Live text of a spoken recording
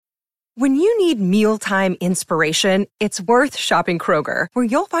When you need mealtime inspiration, it's worth shopping Kroger, where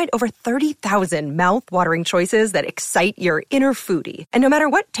you'll find over 30,000 mouth-watering choices that excite your inner foodie. And no matter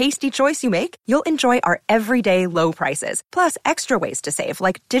what tasty choice you make, you'll enjoy our everyday low prices, plus extra ways to save,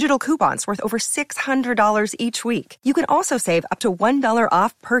 like digital coupons worth over $600 each week. You can also save up to $1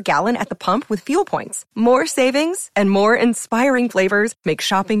 off per gallon at the pump with fuel points. More savings and more inspiring flavors make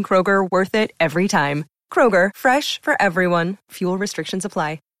shopping Kroger worth it every time. Kroger, fresh for everyone. Fuel restrictions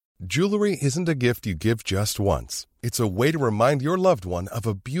apply. Jewelry isn't a gift you give just once. It's a way to remind your loved one of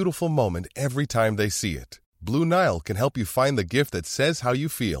a beautiful moment every time they see it. Blue Nile can help you find the gift that says how you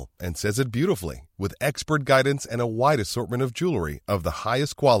feel and says it beautifully, with expert guidance and a wide assortment of jewelry of the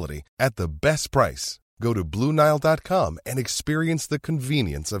highest quality at the best price. Go to BlueNile.com and experience the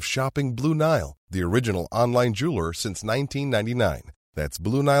convenience of shopping Blue Nile, the original online jeweler since 1999. That's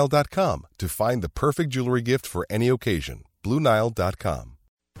BlueNile.com to find the perfect jewelry gift for any occasion. BlueNile.com.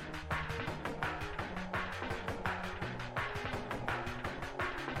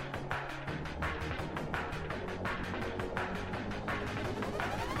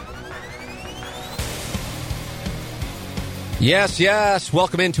 Yes, yes.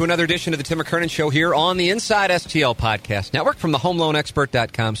 Welcome into another edition of the Tim McKernan Show here on the Inside STL Podcast Network from the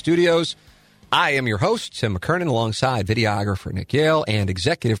HomeLoanExpert.com studios. I am your host, Tim McKernan, alongside videographer Nick Yale and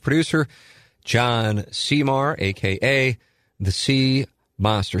executive producer John Seymour, a.k.a. the Sea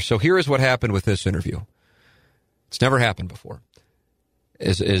Monster. So here is what happened with this interview. It's never happened before.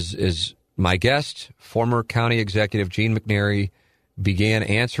 Is my guest, former county executive Gene McNary, began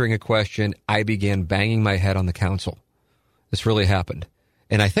answering a question, I began banging my head on the council. This really happened.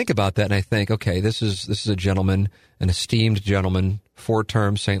 And I think about that and I think, okay, this is a gentleman, an esteemed gentleman,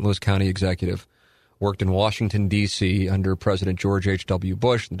 4-term St. Louis County executive, worked in Washington, D.C. under President George H.W.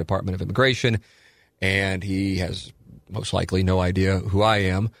 Bush in the Department of Immigration, and he has most likely no idea who I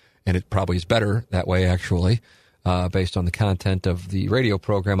am, and it probably is better that way, actually, based on the content of the radio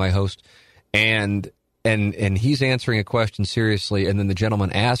program I host. And he's answering a question seriously, and then the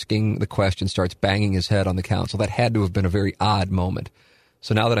gentleman asking the question starts banging his head on the council. That had to have been a very odd moment.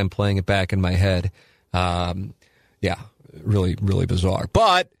 So now that I'm playing it back in my head, really, really bizarre.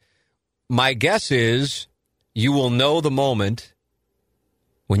 But my guess is you will know the moment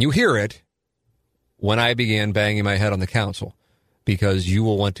when you hear it when I began banging my head on the council, because you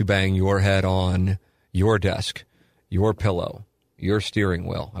will want to bang your head on your desk, your pillow, your steering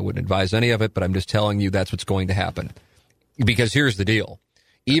wheel. I wouldn't advise any of it, but I'm just telling you that's what's going to happen. Because here's the deal.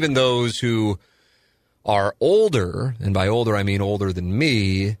 Even those who are older, and by older I mean older than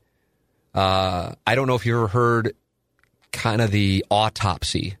me, I don't know if you ever heard kind of the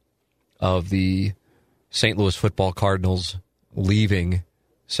autopsy of the St. Louis football Cardinals leaving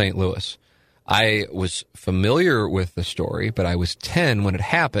St. Louis. I was familiar with the story, but I was 10 when it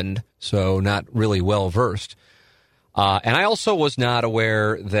happened, so not really well versed. And I also was not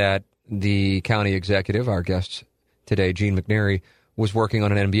aware that the county executive, our guest today, Gene McNary, was working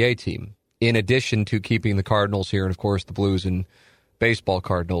on an NBA team, in addition to keeping the Cardinals here. And, of course, the Blues and baseball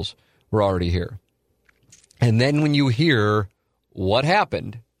Cardinals were already here. And then when you hear what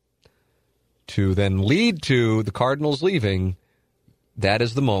happened to then lead to the Cardinals leaving, that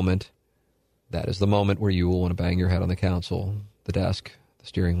is the moment. That is the moment where you will want to bang your head on the council, the desk, the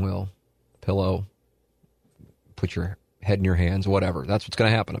steering wheel, the pillow, put your head in your hands, whatever. That's what's going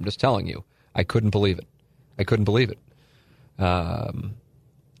to happen. I'm just telling you. I couldn't believe it.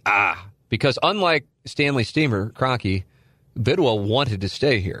 Because unlike Stanley Steamer, Kroenke, Bidwell wanted to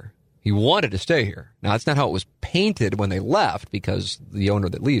stay here. He wanted to stay here. Now, that's not how it was painted when they left, because the owner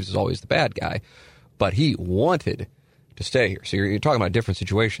that leaves is always the bad guy. But he wanted to stay here. So you're talking about a different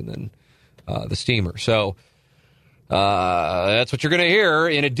situation than the Steamer. So that's what you're going to hear.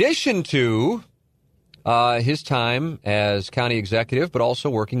 In addition to his time as county executive, but also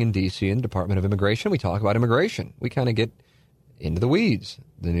working in D.C. in the Department of Immigration. We talk about immigration. We kind of get into the weeds,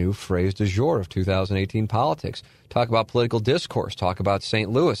 the new phrase du jour of 2018 politics. Talk about political discourse. Talk about St.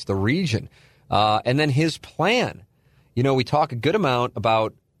 Louis, the region, and then his plan. You know, we talk a good amount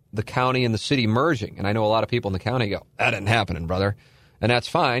about the county and the city merging, and I know a lot of people in the county go, that ain't happening, brother. And that's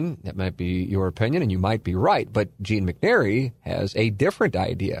fine. That might be your opinion, and you might be right. But Gene McNary has a different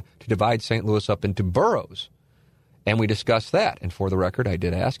idea to divide St. Louis up into boroughs. And we discussed that. And for the record, I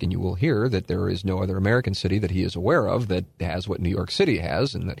did ask, and you will hear that there is no other American city that he is aware of that has what New York City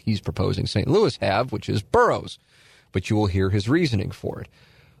has and that he's proposing St. Louis have, which is boroughs. But you will hear his reasoning for it.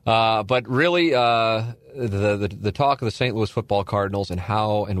 But really, the talk of the St. Louis football Cardinals and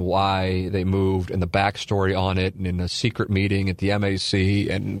how and why they moved and the backstory on it, and in a secret meeting at the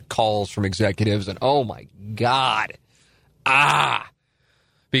MAC and calls from executives, and oh my God,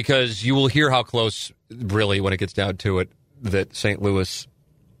 because you will hear how close, really, when it gets down to it, that St. Louis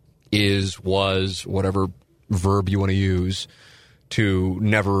was, whatever verb you want to use, to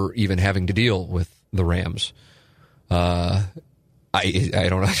never even having to deal with the Rams. I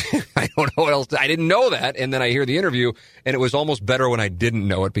don't know. I don't know what else. I didn't know that, and then I hear the interview, and it was almost better when I didn't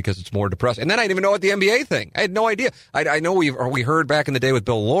know it because it's more depressing. And then I didn't even know what the NBA thing. I had no idea. I know we heard back in the day with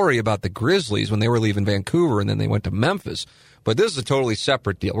Bill Laurie about the Grizzlies when they were leaving Vancouver, and then they went to Memphis. But this is a totally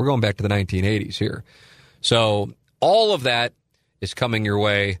separate deal. We're going back to the 1980s here. So all of that is coming your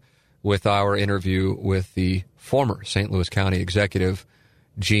way with our interview with the former St. Louis County executive,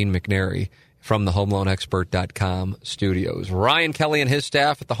 Gene McNary, from the HomeLoanExpert.com studios. Ryan Kelly and his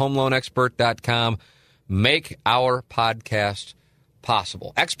staff at the HomeLoanExpert.com make our podcast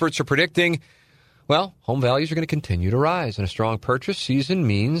possible. Experts are predicting, well, home values are going to continue to rise, and a strong purchase season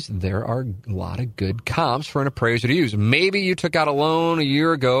means there are a lot of good comps for an appraiser to use. Maybe you took out a loan a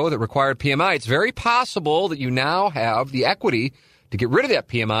year ago that required PMI. It's very possible that you now have the equity to get rid of that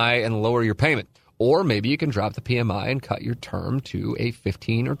PMI and lower your payment. Or maybe you can drop the PMI and cut your term to a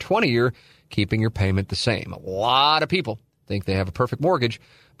 15 or 20-year, keeping your payment the same. A lot of people think they have a perfect mortgage,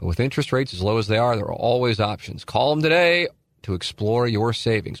 but with interest rates as low as they are, there are always options. Call them today to explore your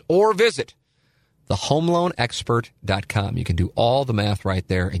savings, or visit thehomeloanexpert.com. You can do all the math right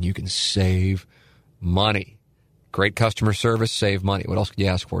there, and you can save money. Great customer service, save money. What else could you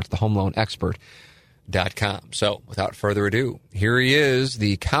ask for? It's thehomeloanexpert.com. So, without further ado, here he is,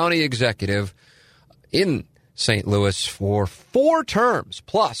 the county executive in St. Louis for 4 terms,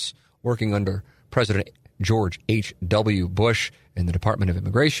 plus working under President George H.W. Bush in the Department of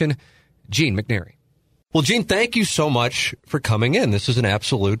Immigration, Gene McNary. Well, Gene, thank you so much for coming in. This is an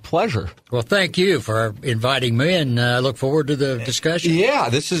absolute pleasure. Well, thank you for inviting me, and I look forward to the discussion. Yeah,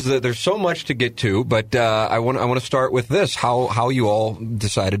 there's so much to get to, but I want to start with this: how you all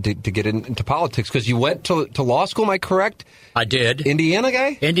decided to get into politics, because you went to law school. Am I correct? I did. Indiana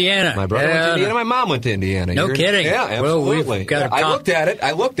guy? Indiana. My brother went to Indiana. My mom went to Indiana. No kidding. Yeah, absolutely. Well, we've got I looked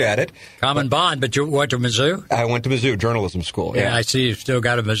at it. Common bond, but you went to Mizzou? I went to Mizzou Journalism School. Yeah, I see you've still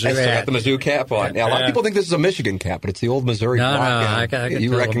got a Mizzou I still got the Mizzou cap on. Now, a lot of people think this is a Michigan cap, but it's the old Missouri black. I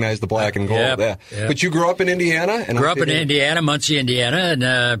you recognize the black and gold. Yep. But you grew up in Indiana? Grew up in Indiana, Muncie, Indiana,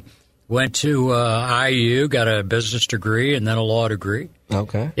 and went to IU, got a business degree and then a law degree.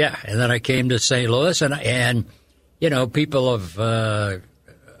 Okay. Yeah, and then I came to St. Louis, and you know, people have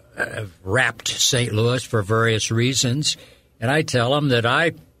wrapped St. Louis for various reasons, and I tell them that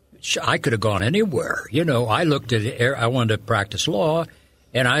I could have gone anywhere. You know, I wanted to practice law,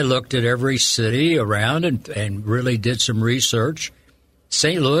 and I looked at every city around and really did some research.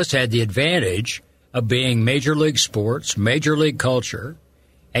 St. Louis had the advantage of being major league sports, major league culture,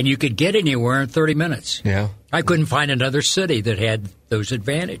 and you could get anywhere in 30 minutes. Yeah. I couldn't find another city that had those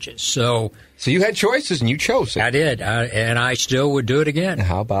advantages. So you had choices and you chose it. I did, and I still would do it again.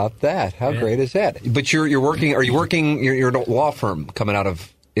 How about that? How great is that? But you're working. Are you working? You're a law firm coming out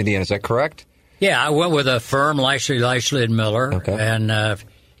of Indiana. Is that correct? Yeah, I went with a firm, Leichley and Miller, okay. And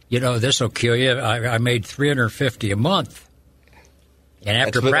you know, this will kill you. I made $350 a month. And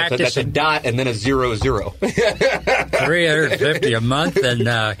after practicing, that's a dot and then a 00. $350 a month,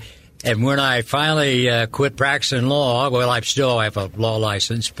 and when I finally quit practicing law, well, I still have a law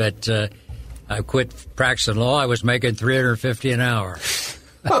license, but I quit practicing law. I was making $350 an hour.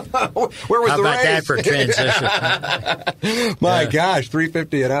 Where was How the about raise? that for transition? My gosh,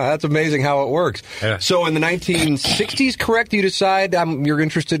 $350 an hour. That's amazing how it works. Yeah. So in the 1960s, correct, you decide you're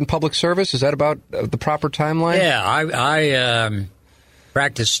interested in public service? Is that about the proper timeline? Yeah, I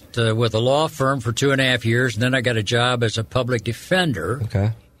practiced with a law firm for 2.5 years, and then I got a job as a public defender.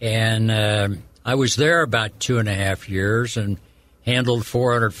 Okay. And I was there about 2.5 years and handled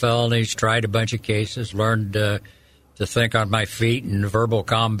 400 felonies, tried a bunch of cases, learned to think on my feet and verbal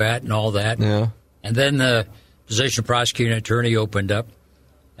combat and all that. Yeah. And then the position of prosecuting attorney opened up,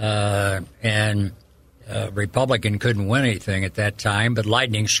 and Republican couldn't win anything at that time, but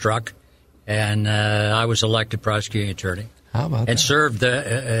lightning struck, and I was elected prosecuting attorney. How about and that? served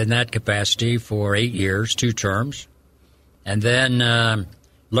in that capacity for 8 years, 2 terms. And then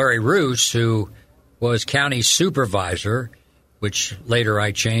Larry Roos, who was county supervisor, which later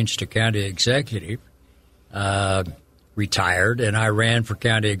I changed to county executive, retired, and I ran for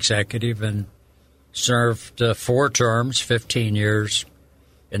county executive and served 4 terms, 15 years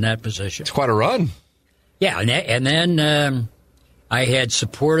in that position. It's quite a run. Yeah, and then I had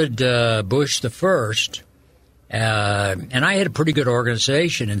supported Bush the first, and I had a pretty good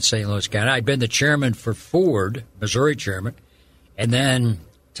organization in St. Louis County. I'd been the chairman for Ford, Missouri chairman, and then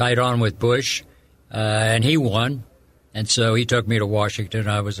tied on with Bush, and he won. And so he took me to Washington.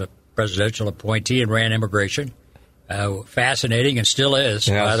 I was a presidential appointee and ran immigration. Fascinating, and still is,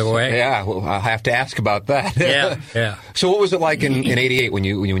 yes, by the way. Yeah, well, I'll have to ask about that. Yeah. So what was it like in 88 when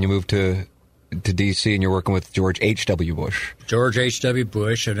you moved to D.C. and you're working with George H.W. Bush? George H.W.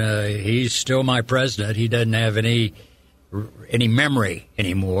 Bush, and he's still my president. He doesn't have any memory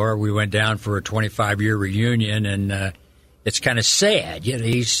anymore. We went down for a 25-year reunion, and it's kind of sad. You know,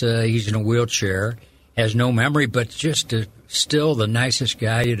 he's in a wheelchair, has no memory, but just still the nicest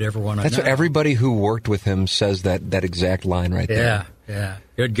guy you'd ever want to know. That's what everybody who worked with him says, that exact line right there. Yeah.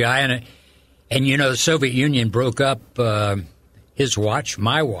 Good guy. And you know, the Soviet Union broke up his watch,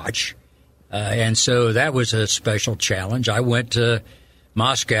 my watch, and so that was a special challenge. I went to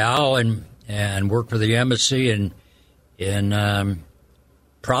Moscow and worked for the embassy in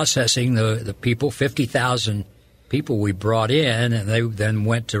processing the people, 50,000 people we brought in, and they then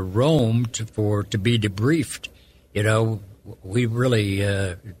went to Rome to be debriefed. You know, we really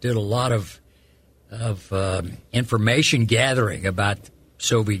did a lot of information gathering about the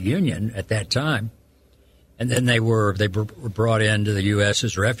Soviet Union at that time, and then they were brought into the U.S.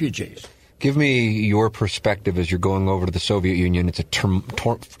 as refugees. Give me your perspective as you're going over to the Soviet Union. It's a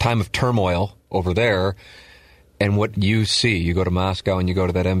time of turmoil over there, and what you see. You go to Moscow and you go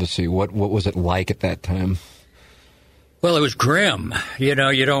to that embassy. What was it like at that time? Well, it was grim. You know,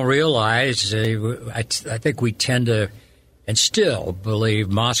 you don't realize. I think we tend to, and still believe,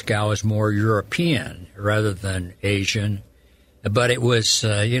 Moscow is more European rather than Asian. But it was,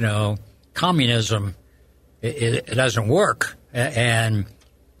 communism. It doesn't work, and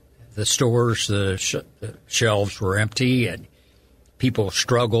the stores, the shelves were empty, and people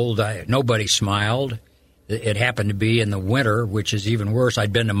struggled. Nobody smiled. It happened to be in the winter, which is even worse.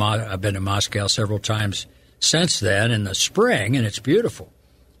 I've been to Moscow several times since then in the spring, and it's beautiful.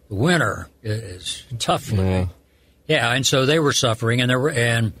 The winter is tough. Yeah, and so they were suffering,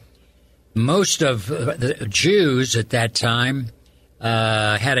 and most of the Jews at that time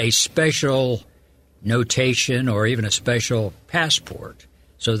had a special notation or even a special passport.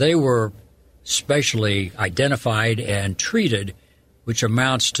 So they were specially identified and treated, which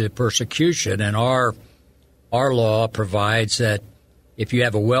amounts to persecution. And our law provides that if you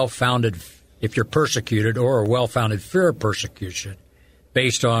have if you're persecuted or a well-founded fear of persecution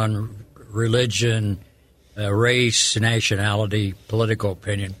based on religion, race, nationality, political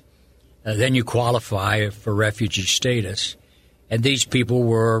opinion, then you qualify for refugee status. And these people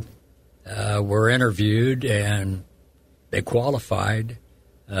were interviewed and they qualified,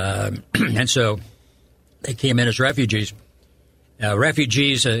 and so they came in as refugees.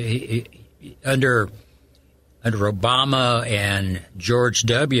 Refugees under Obama and George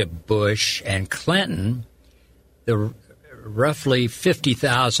W. Bush and Clinton, the roughly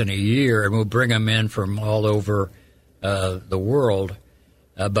 50,000 a year, and we'll bring them in from all over the world.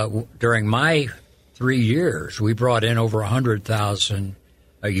 But during my 3 years, we brought in over 100,000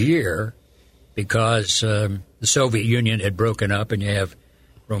 a year because the Soviet Union had broken up, and you have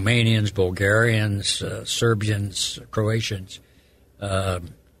Romanians, Bulgarians, Serbians, Croatians, the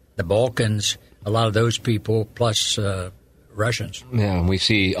Balkans, a lot of those people, plus Russians. Yeah, and we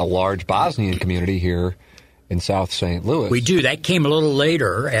see a large Bosnian community here in South St. Louis. We do. That came a little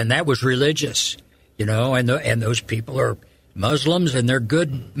later, and that was religious, and those people are Muslims, and they're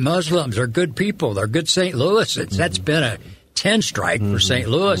good Muslims. They're good people. They're good St. Louis. That's been a 10 strike for St.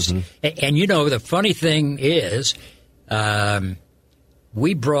 Louis. And, the funny thing is,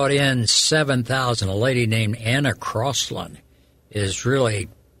 we brought in 7,000. A lady named Anna Crossland is really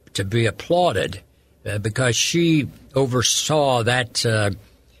to be applauded because she oversaw that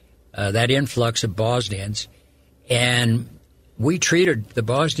influx of Bosnians. And we treated the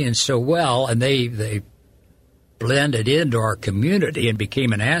Bosnians so well, and they blended into our community and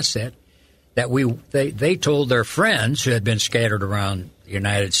became an asset, that they told their friends who had been scattered around the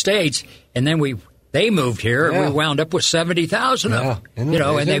United States, and then they moved here, and we wound up with 70,000 of them.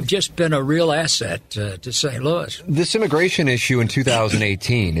 And they've just been a real asset to St. Louis. This immigration issue in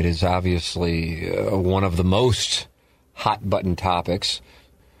 2018, it is obviously one of the most hot-button topics.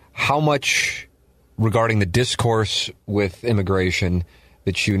 How much regarding the discourse with immigration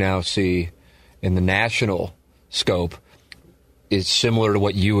that you now see in the national scope is similar to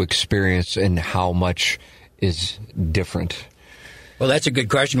what you experienced, and how much is different? Well, that's a good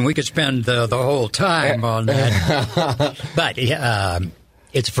question. We could spend the whole time on that. But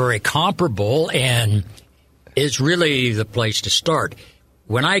it's very comparable and is really the place to start.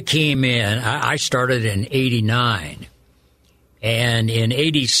 When I came in, I started in 89. And in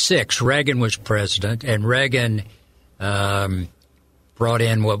 86, Reagan was president, and Reagan brought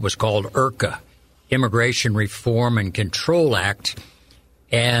in what was called IRCA, Immigration Reform and Control Act,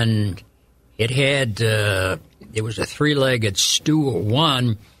 and it had it was a three-legged stool.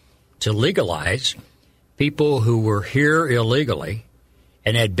 One, to legalize people who were here illegally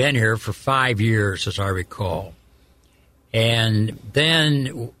and had been here for 5 years, as I recall. And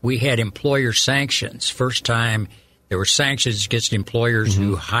then we had employer sanctions. First time there were sanctions against employers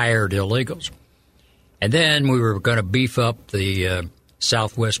who hired illegals. And then we were going to beef up the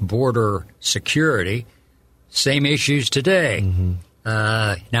southwest border security. Same issues today.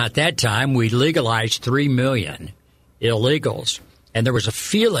 Now, at that time, we legalized 3 million illegals. And there was a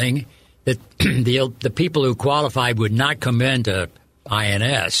feeling that the people who qualified would not come into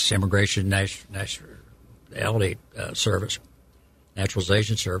INS, Immigration Nationality Service,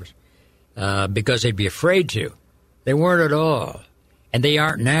 Naturalization Service, because they'd be afraid to. They weren't at all. And they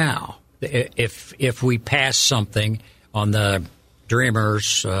aren't now. If we pass something on the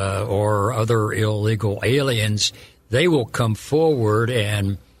Dreamers or other illegal aliens, they will come forward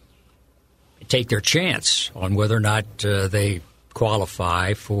and take their chance on whether or not they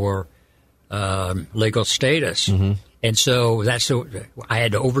qualify for legal status. And so I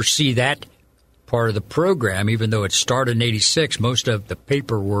had to oversee that part of the program, even though it started in 86. Most of the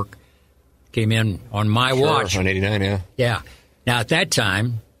paperwork came in on my watch. On 89, yeah. Yeah. Now, at that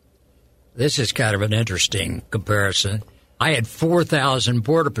time, this is kind of an interesting comparison. I had 4,000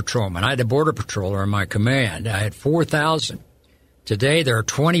 Border Patrolmen. I had a Border Patroller in my command. I had 4,000. Today, there are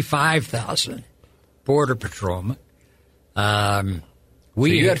 25,000 Border Patrolmen. So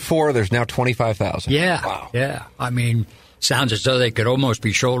you had 4, there's now 25,000. Yeah. Wow. Yeah. I mean, sounds as though they could almost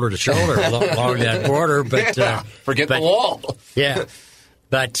be shoulder to shoulder along that border. But forget the wall. Yeah.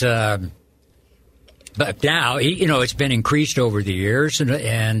 But now, it's been increased over the years,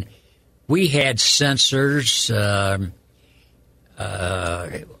 and we had sensors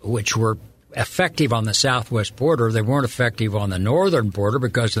which were effective on the southwest border. They weren't effective on the northern border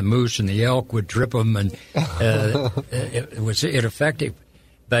because the moose and the elk would trip them, and it was ineffective.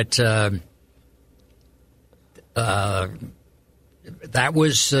 But that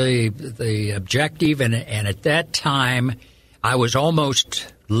was the objective, and at that time, I was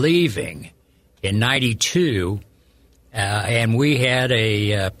almost leaving in 92, and we had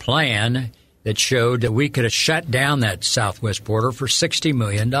a plan that showed that we could have shut down that southwest border for $60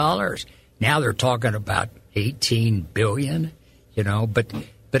 million. Now they're talking about $18 billion, But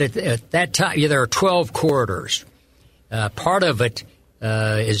at that time, there are 12 corridors. Part of it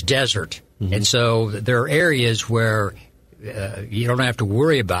is desert, and so there are areas where you don't have to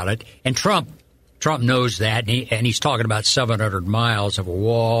worry about it. And Trump knows that, and he's talking about 700 miles of a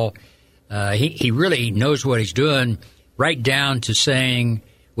wall. He really knows what he's doing, right down to saying,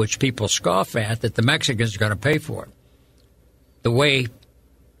 which people scoff at, that the Mexicans are going to pay for it. The way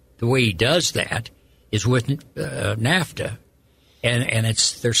he does that is with NAFTA, and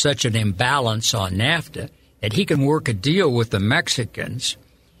there's such an imbalance on NAFTA that he can work a deal with the Mexicans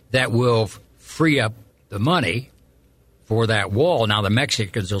that will free up the money for that wall. Now, the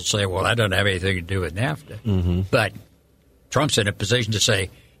Mexicans will say, well, that doesn't have anything to do with NAFTA. But Trump's in a position to say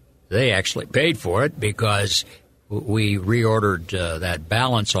they actually paid for it because we reordered that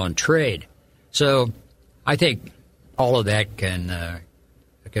balance on trade. So I think all of that can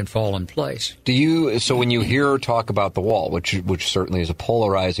fall in place. So when you hear talk about the wall, which certainly is a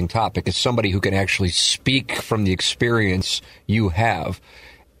polarizing topic, as somebody who can actually speak from the experience you have,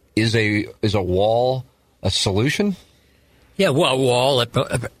 is a wall a solution? Yeah, well, wall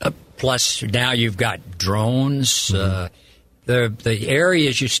plus now you've got drones. The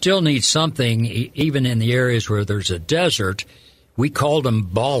areas you still need something, even in the areas where there's a desert. We called them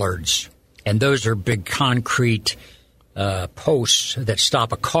bollards, and those are big concrete posts that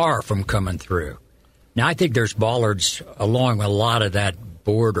stop a car from coming through. Now, I think there's bollards along a lot of that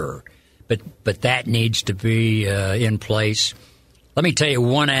border, but that needs to be in place. Let me tell you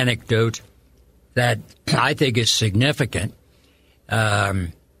one anecdote that I think is significant.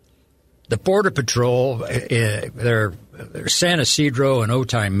 The Border Patrol, they're San Ysidro and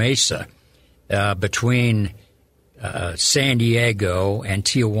Otay Mesa, between San Diego and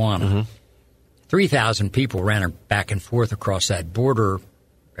Tijuana. 3,000 people ran back and forth across that border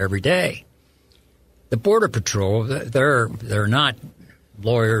every day. The Border Patrol, they're not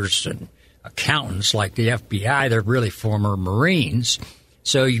lawyers and accountants like the FBI. They're really former Marines.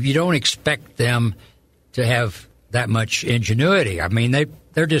 So you don't expect them to have that much ingenuity. I mean,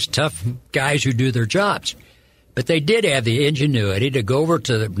 they're just tough guys who do their jobs. But they did have the ingenuity to go over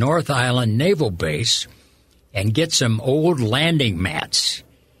to the North Island Naval Base and get some old landing mats.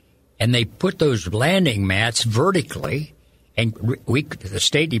 And they put those landing mats vertically, and the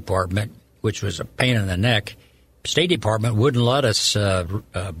State Department which was a pain in the neck. State Department wouldn't let us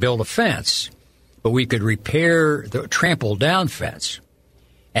build a fence, but we could repair the trampled down fence.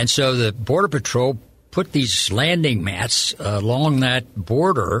 And so the Border Patrol put these landing mats along that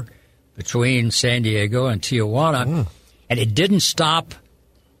border between San Diego and Tijuana, and it didn't stop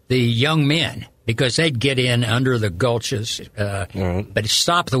the young men because they'd get in under the gulches, but it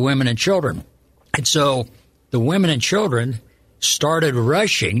stopped the women and children. And so the women and children started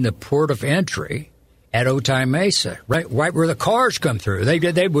rushing the port of entry at Otay Mesa, right where the cars come through.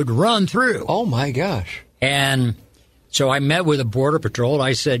 They would run through. Oh, my gosh. And so I met with the Border Patrol, and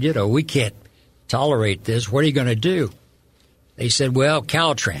I said, we can't tolerate this. What are you going to do? They said, well,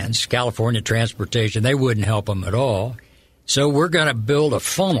 Caltrans, California Transportation, they wouldn't help them at all. So we're going to build a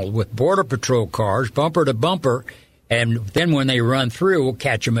funnel with Border Patrol cars, bumper to bumper, and then when they run through, we'll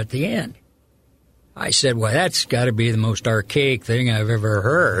catch them at the end. I said, well, that's got to be the most archaic thing I've ever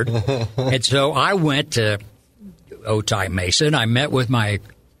heard. And so I went to Otay Mesa, and I met with my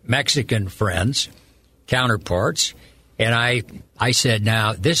Mexican friends, counterparts, and I said,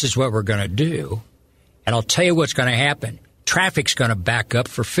 now, this is what we're going to do, and I'll tell you what's going to happen. Traffic's going to back up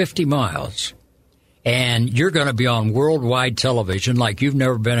for 50 miles, and you're going to be on worldwide television like you've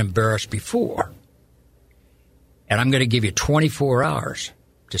never been embarrassed before. And I'm going to give you 24 hours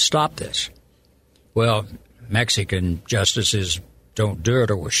to stop this. Well, Mexican justices don't do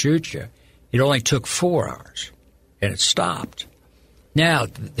it or we'll shoot you. It only took 4 hours, and it stopped. Now,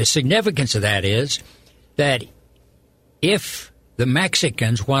 the significance of that is that if the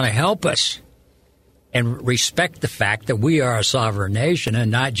Mexicans want to help us and respect the fact that we are a sovereign nation and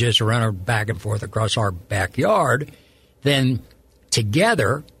not just run back and forth across our backyard, then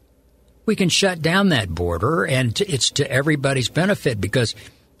together we can shut down that border, and it's to everybody's benefit because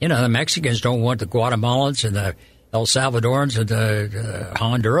the Mexicans don't want the Guatemalans and the El Salvadorans and the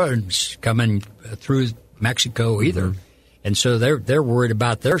Hondurans coming through Mexico either. Mm-hmm. And so they're worried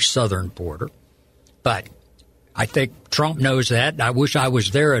about their southern border. But I think Trump knows that. I wish I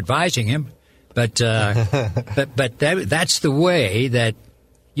was there advising him. But that's the way that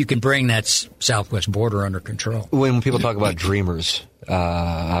you can bring that southwest border under control. When people talk about dreamers,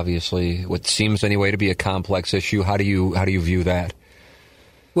 obviously, what seems anyway to be a complex issue, how do you view that?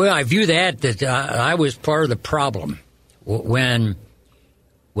 Well, I view that I was part of the problem. When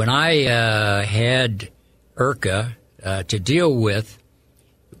I had IRCA to deal with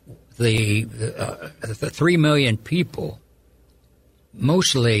the 3 million people,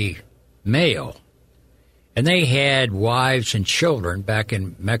 mostly male, and they had wives and children back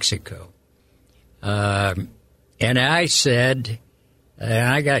in Mexico. And I said, and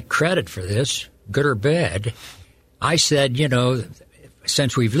I got credit for this, good or bad, I said,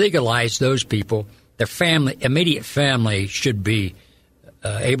 since we've legalized those people, their immediate family should be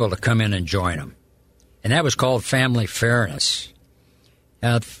able to come in and join them. And that was called family fairness.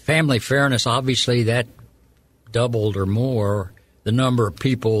 Now, family fairness, obviously, that doubled or more the number of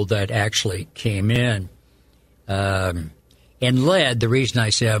people that actually came in and led, the reason I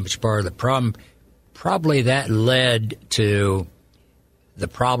say I was part of the problem, probably that led to the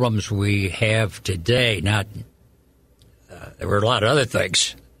problems we have today. Not there were a lot of other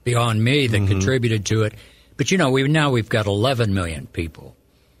things beyond me that contributed to it. But, we've got 11 million people.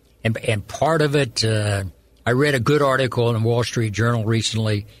 And part of it, I read a good article in the Wall Street Journal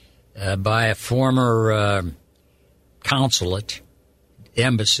recently by a former consulate,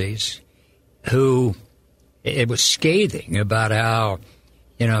 embassies, who it was scathing about how,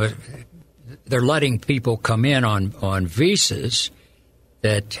 they're letting people come in on visas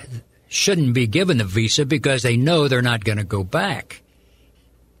that shouldn't be given the visa because they know they're not going to go back.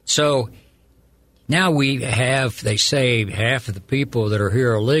 So now they say half of the people that are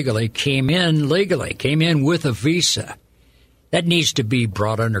here illegally came in with a visa. That needs to be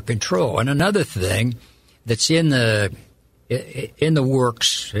brought under control. And another thing that's in the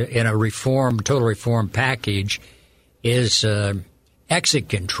works in a total reform package is exit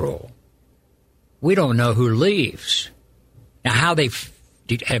control. We don't know who leaves. Now, how they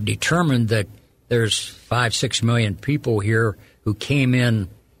have determined that there's 5-6 million people here who came in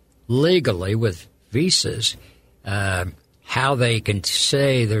legally with visas, how they can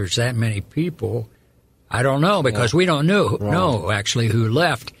say there's that many people, I don't know, because we don't know actually who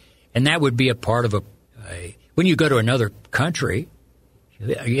left. And that would be a part of when you go to another country,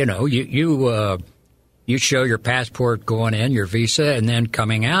 you show your passport going in, your visa, and then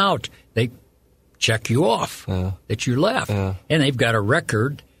coming out, they check you off that you left. And they've got a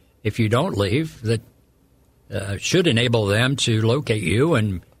record, if you don't leave, that should enable them to locate you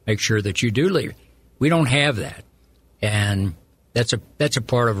and make sure that you do leave. We don't have that. And that's a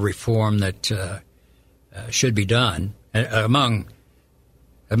part of reform that should be done, among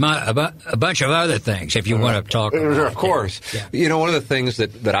a bunch of other things, if you want to talk about it. Of course. Yeah. You know, one of the things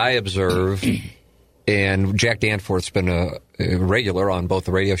that I observe, and Jack Danforth's been a regular on both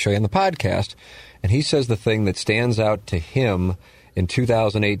the radio show and the podcast, and he says the thing that stands out to him in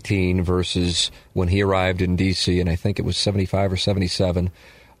 2018 versus when he arrived in D.C., and I think it was 75 or 77,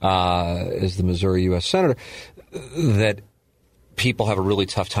 as the Missouri U.S. Senator, that people have a really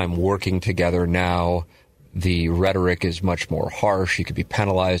tough time working together now. The rhetoric is much more harsh. You could be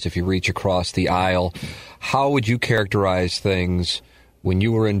penalized if you reach across the aisle. How would you characterize things when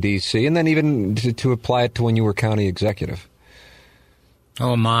you were in D.C., and then even to apply it to when you were county executive?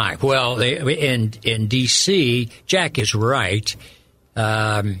 Oh, my. Well, in D.C., Jack is right.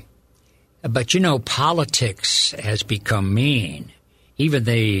 But, politics has become mean. Even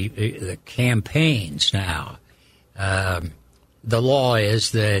the campaigns now. The law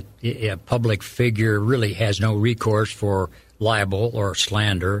is that a public figure really has no recourse for libel or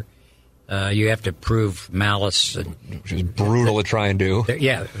slander. You have to prove malice. Which is brutal to try and do.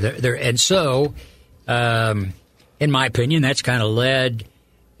 And so, in my opinion, that's kind of led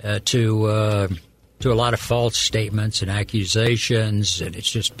to a lot of false statements and accusations, and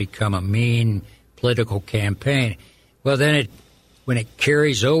it's just become a mean political campaign. Well, then when it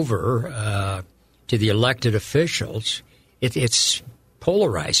carries over to the elected officials, it's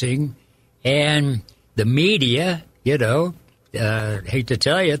polarizing, and the media, hate to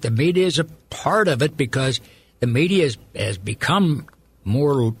tell you, the media is a part of it because the media has become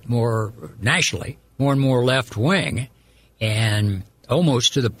more nationally, more and more left-wing, and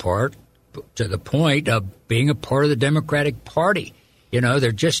almost to the point of being a part of the Democratic Party.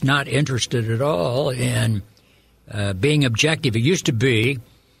 They're just not interested at all in being objective. It used to be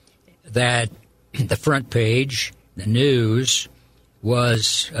that the front page, the news,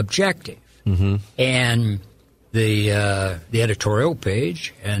 was objective, and the editorial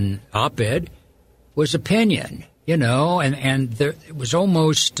page and op-ed was opinion. And it was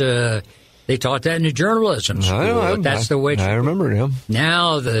almost they taught that in the journalism school. That's the way. I remember him.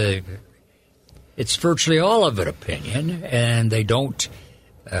 Now it's virtually all of it opinion, and they don't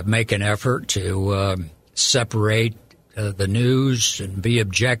make an effort to separate the news and be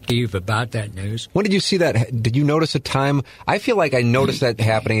objective about that news. When did you see that? Did you notice a time? I feel like I noticed that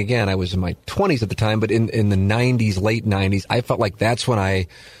happening again. I was in my 20s at the time, but in the 90s, late 90s, I felt like that's when I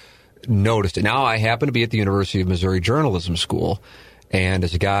noticed it. Now I happen to be at the University of Missouri Journalism School, and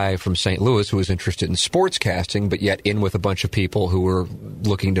as a guy from St. Louis who was interested in sportscasting, but yet in with a bunch of people who were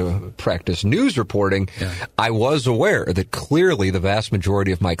looking to practice news reporting, I was aware that clearly the vast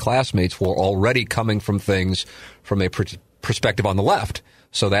majority of my classmates were already coming from things from a perspective on the left.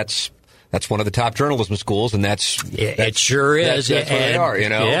 So that's one of the top journalism schools, and it sure is. That's where they are,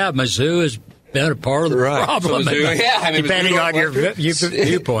 Yeah, Mizzou has been a part of the problem. So depending on your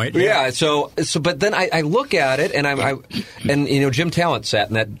viewpoint. Yeah. So, but then I look at it, and Jim Talent sat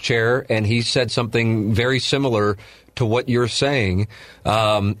in that chair, and he said something very similar to what you're saying.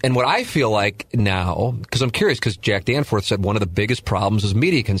 And what I feel like now, because I'm curious, because Jack Danforth said one of the biggest problems is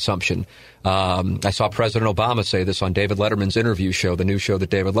media consumption. I saw President Obama say this on David Letterman's interview show, the new show that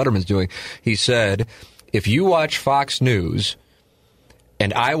David Letterman's doing. He said, if you watch Fox News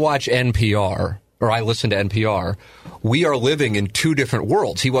and I watch NPR, or I listen to NPR, we are living in two different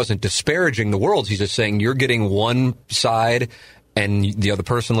worlds. He wasn't disparaging the worlds. He's just saying you're getting one side and the other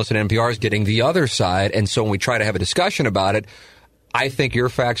person listening to NPR is getting the other side. And so when we try to have a discussion about it, I think your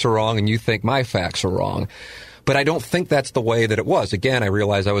facts are wrong and you think my facts are wrong. But I don't think that's the way that it was. Again, I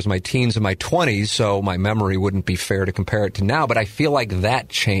realize I was in my teens and my 20s, so my memory wouldn't be fair to compare it to now. But I feel like that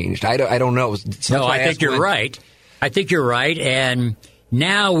changed. I don't know. No, I think you're right. I think you're right. And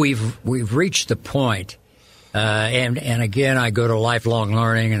now we've reached the point, and again, I go to lifelong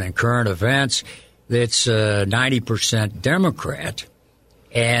learning and then current events. That's 90% Democrat,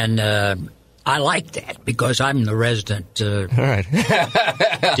 and I like that because I'm the resident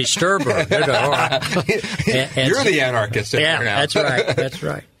disturber. And you're the anarchist. Yeah, now. That's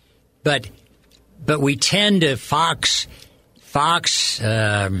right. But we tend to Fox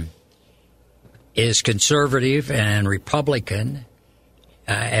is conservative and Republican.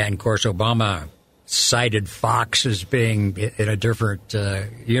 And, of course, Obama cited Fox as being in a different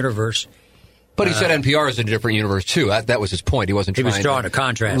universe. But he said NPR is in a different universe, too. That was his point. He wasn't trying to... He was drawing a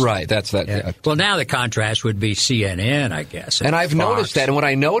contrast. Right, that's that. Yeah. Well, now the contrast would be CNN, I guess. And I've Fox. noticed that. And what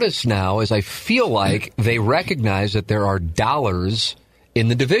I notice now is I feel like they recognize that there are dollars in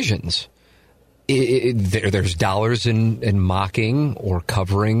the divisions. There's dollars in mocking or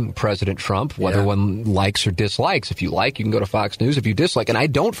covering President Trump, whether one likes or dislikes. If you like, you can go to Fox News. If you dislike, and I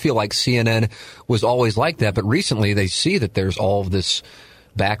don't feel like CNN was always like that, but recently they see that there's all of this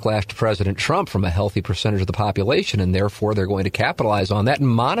backlash to President Trump from a healthy percentage of the population, and therefore they're going to capitalize on that and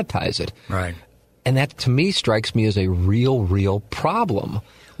monetize it. Right. And that, to me, strikes me as a real problem.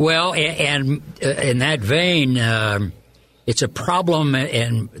 Well, and in that vein, it's a problem,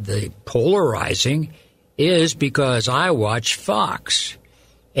 and the polarizing is because I watch Fox,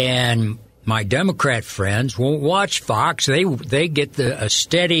 and my Democrat friends won't watch Fox. They get a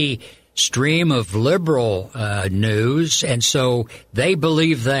steady stream of liberal news, and so they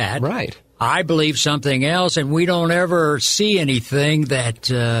believe that. Right. I believe something else, and we don't ever see anything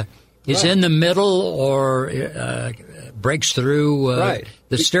that is in the middle or breaks through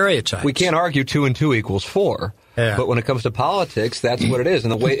the stereotypes. We can't argue 2 and 2 equals 4. Yeah. But when it comes to politics, that's what it is.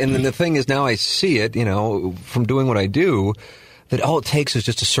 And then the thing is, now I see it, from doing what I do, that all it takes is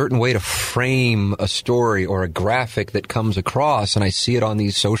just a certain way to frame a story or a graphic that comes across, and I see it on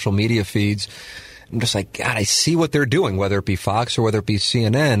these social media feeds. I'm just like, God, I see what they're doing, whether it be Fox or whether it be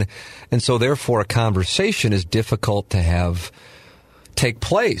CNN. And so therefore a conversation is difficult to have take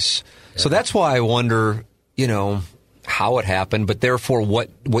place. Yeah. So that's why I wonder, how it happened, but therefore what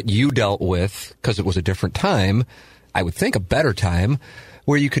you dealt with, because it was a different time, I would think a better time,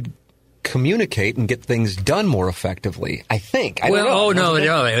 where you could communicate and get things done more effectively, I think. No,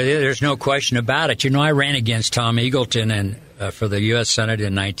 there's no question about it. I ran against Tom Eagleton for the U.S. Senate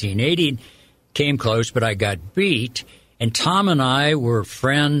in 1980, came close, but I got beat. And Tom and I were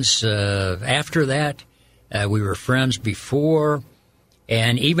friends after that. We were friends before.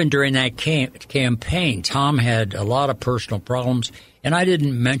 And even during that campaign, Tom had a lot of personal problems, and I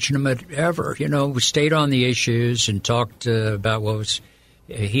didn't mention them ever. We stayed on the issues and talked about what was.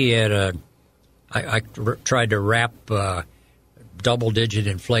 He had I tried to wrap double-digit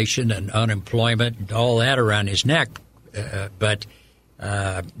inflation and unemployment and all that around his neck, but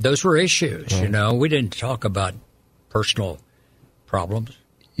those were issues. Right. We didn't talk about personal problems.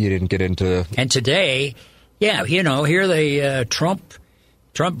 You didn't get into. And today, here they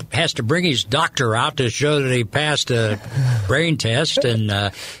Trump has to bring his doctor out to show that he passed a brain test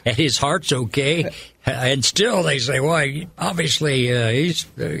and his heart's okay. And still they say, well, obviously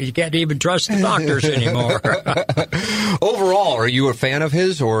he can't even trust the doctors anymore. Overall, are you a fan of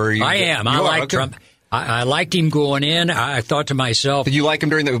his? I am. I like Trump. I liked him going in. I thought to myself. Did you like him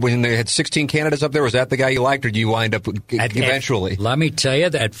when they had 16 candidates up there? Was that the guy you liked, or did you wind up eventually? Let me tell you,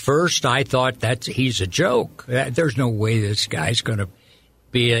 at first I thought he's a joke. There's no way this guy's going to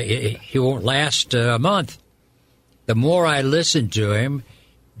he won't last a month. The more I listened to him,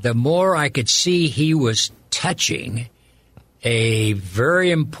 the more I could see he was touching a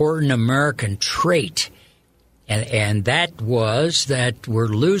very important American trait, and that was that we're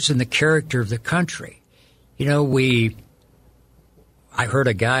losing the character of the country. I heard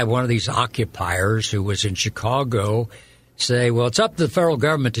a guy, one of these occupiers who was in Chicago, say, well, it's up to the federal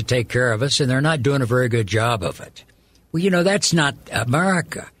government to take care of us, and they're not doing a very good job of it. Well, that's not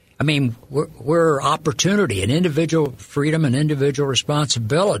America. I mean, we're opportunity and individual freedom and individual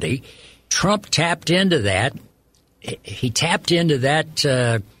responsibility. Trump tapped into that. He tapped into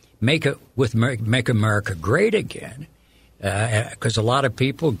that make America great again, because a lot of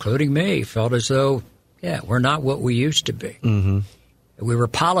people, including me, felt as though, we're not what we used to be. Mm-hmm. We were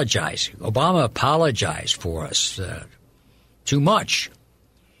apologizing. Obama apologized for us too much.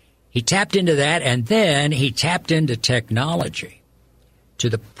 He tapped into that, and then he tapped into technology to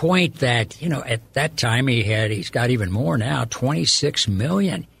the point that, at that time he's got even more now, 26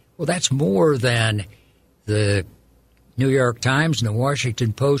 million. Well, that's more than the New York Times and the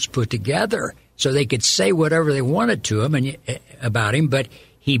Washington Post put together. So they could say whatever they wanted to him about him, but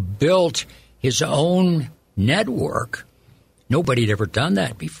he built his own network. Nobody had ever done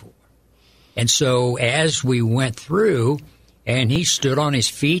that before. And so as we went through, and he stood on his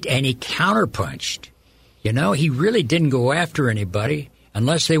feet and he counterpunched. He really didn't go after anybody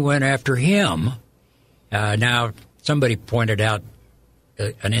unless they went after him. Now, somebody pointed out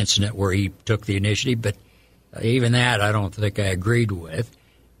an incident where he took the initiative, but even that I don't think I agreed with.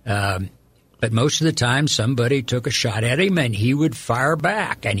 But most of the time, somebody took a shot at him and he would fire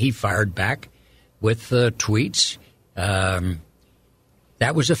back. And he fired back with tweets.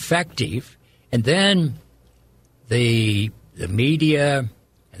 That was effective. And then the media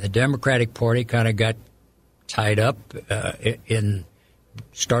and the Democratic Party kind of got tied up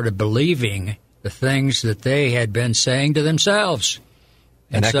started believing the things that they had been saying to themselves.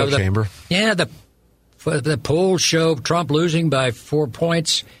 An echo chamber. Yeah, the polls show Trump losing by 4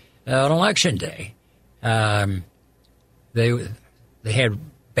 points on Election Day. They had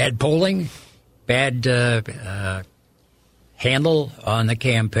bad polling, bad handle on the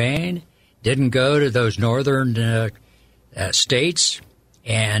campaign, didn't go to those northern states,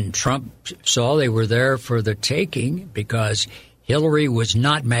 and Trump saw they were there for the taking because Hillary was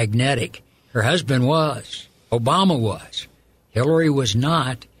not magnetic. Her husband was. Obama was. Hillary was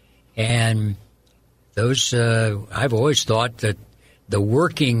not. And those, I've always thought that the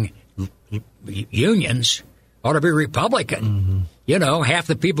working unions ought to be Republican. Mm-hmm. You know, half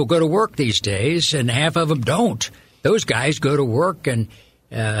the people go to work these days and half of them don't. Those guys go to work, and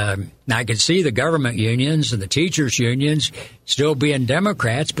I can see the government unions and the teachers unions still being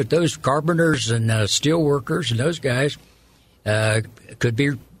Democrats, but those carpenters and steel workers and those guys could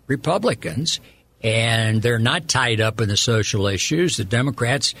be Republicans, and they're not tied up in the social issues. The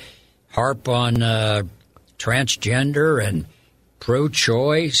Democrats harp on transgender and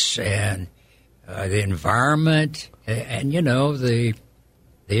pro-choice and the environment, and you know, the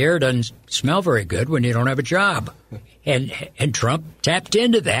air doesn't smell very good when you don't have a job. And Trump tapped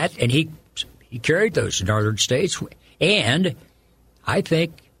into that, and he carried those northern states. And I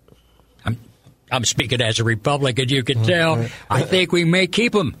think, I'm speaking as a Republican, you can tell, I think we may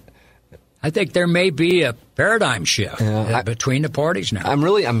keep them. I think there may be a paradigm shift between the parties now.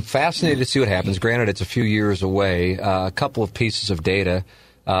 I'm fascinated to see what happens. Granted, it's a few years away. A couple of pieces of data.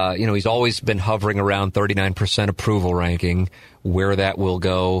 He's always been hovering around 39% approval ranking. Where that will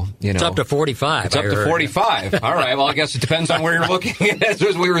go, it's up to 45. It's up to 45. All right. Well, I guess it depends on where you're looking. As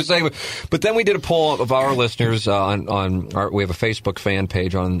we were saying. But then we did a poll of our listeners we have a Facebook fan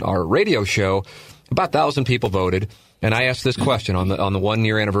page on our radio show. About 1,000 people voted, and I asked this question on the 1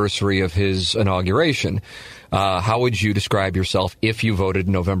 year anniversary of his inauguration. How would you describe yourself if you voted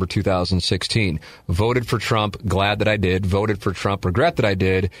in November 2016? Voted for Trump, glad that I did. Voted for Trump, regret that I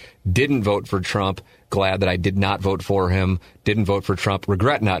did. Didn't vote for Trump, glad that I did not vote for him. Didn't vote for Trump,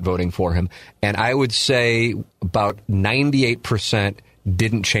 regret not voting for him. And I would say about 98%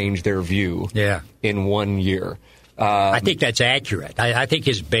 didn't change their view in 1 year. I think that's accurate. I think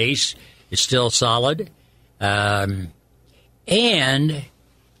his base is still solid. And,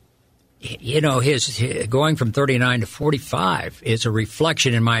 you know, his going from 39 to 45 is a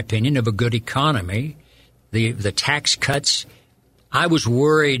reflection, in my opinion, of a good economy. The tax cuts, I was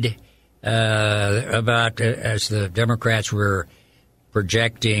worried about as the Democrats were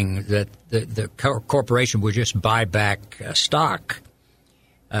projecting that the corporation would just buy back stock.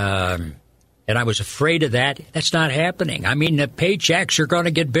 And I was afraid of that. That's not happening. I mean, the paychecks are going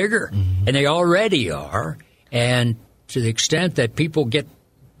to get bigger, and they already are. And to the extent that people get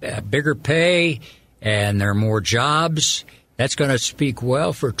bigger pay and there are more jobs, that's going to speak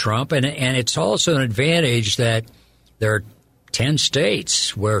well for Trump. And it's also an advantage that there are 10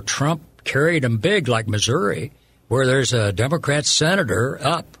 states where Trump carried them big, like Missouri, where there's a Democrat senator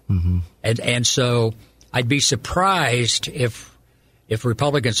up. Mm-hmm. And so I'd be surprised if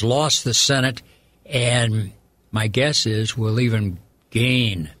Republicans lost the Senate, and my guess is we'll even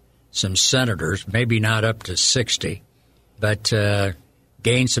gain some senators, maybe not up to 60, but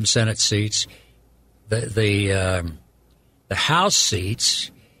gain some Senate seats. The House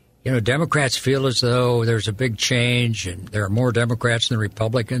seats, you know, Democrats feel as though there's a big change and there are more Democrats than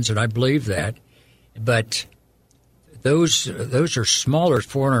Republicans, and I believe that. But those are smaller,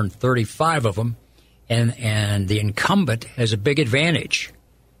 435 of them, and the incumbent has a big advantage.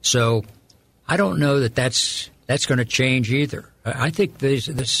 So I don't know that that's going to change either. I think this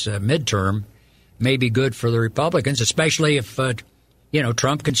midterm may be good for the Republicans, especially if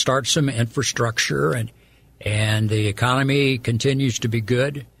Trump can start some infrastructure and the economy continues to be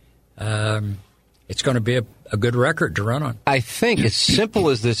good. It's going to be a good record to run on. I think, as simple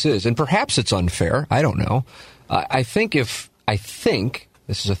as this is, and perhaps it's unfair, I don't know. I think this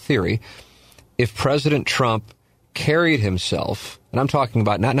is a theory, if President Trump carried himself, and I'm talking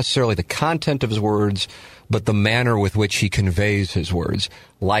about not necessarily the content of his words, but the manner with which he conveys his words.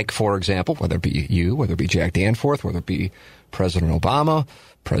 Like, for example, whether it be you, whether it be Jack Danforth, whether it be President Obama,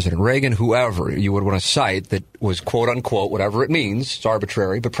 President Reagan, whoever you would want to cite that was, quote unquote, whatever it means, it's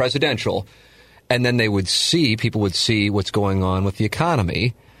arbitrary, but presidential. And then people would see what's going on with the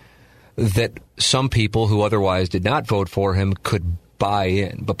economy, that some people who otherwise did not vote for him could buy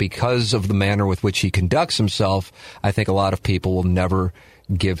in. But because of the manner with which he conducts himself, I think a lot of people will never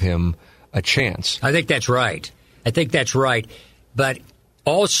give him a chance. I think that's right. But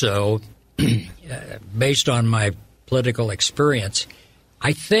also, based on my political experience,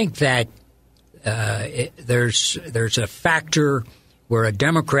 I think that there's a factor where a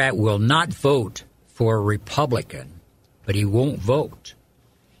Democrat will not vote for a Republican, but he won't vote.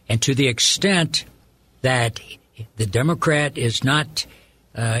 And to the extent that the Democrat is not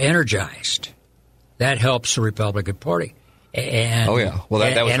energized, that helps the Republican Party. And, well,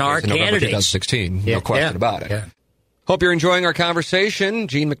 that was and our in November candidates. 2016, no question about it. Yeah. Hope you're enjoying our conversation.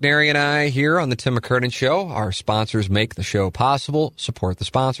 Gene McNary and I here on the Tim McKernan Show. Our sponsors make the show possible. Support the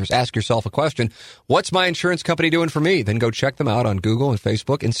sponsors. Ask yourself a question. What's my insurance company doing for me? Then go check them out on Google and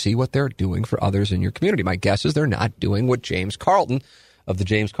Facebook and see what they're doing for others in your community. My guess is they're not doing what James Carlton of the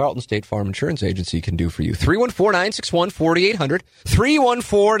James Carlton State Farm Insurance Agency can do for you. 314-961-4800.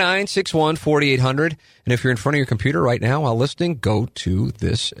 314-961-4800. And if you're in front of your computer right now while listening, go to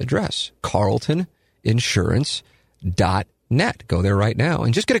this address, carltoninsurance.net. Go there right now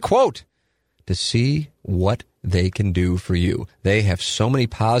and just get a quote to see what they can do for you. They have so many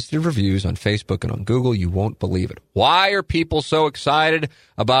positive reviews on Facebook and on Google, you won't believe it. Why are people so excited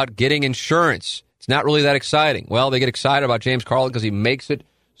about getting insurance? It's not really that exciting. Well, they get excited about James Carlton because he makes it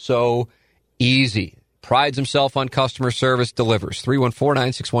so easy. Prides himself on customer service, delivers.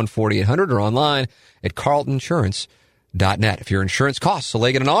 314-961-4800 or online at carltoninsurance.net. If your insurance costs a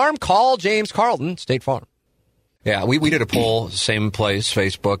leg and an arm, call James Carlton, State Farm. Yeah, we did a poll, same place,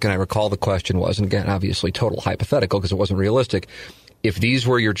 Facebook, and I recall the question was, and again, obviously total hypothetical because it wasn't realistic, if these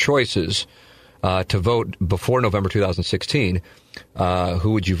were your choices to vote before November 2016,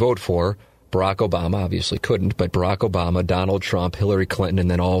 who would you vote for? Barack Obama obviously couldn't, but Barack Obama, Donald Trump, Hillary Clinton, and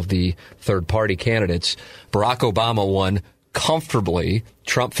then all of the third-party candidates. Barack Obama won comfortably.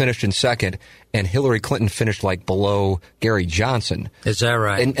 Trump finished in second, and Hillary Clinton finished like below Gary Johnson. Is that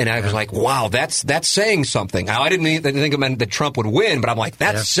right? And I was like, wow, that's saying something. Now, I didn't think it meant that Trump would win, but I'm like,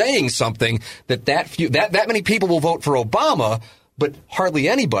 that's saying something that many people will vote for Obama, but hardly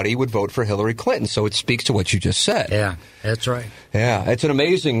anybody would vote for Hillary Clinton. So it speaks to what you just said. Yeah, that's right. Yeah, it's an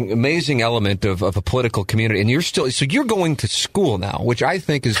amazing element of a political community. And you're going to school now, which I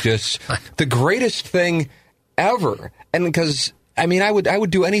think is just the greatest thing ever. And because, I mean, I would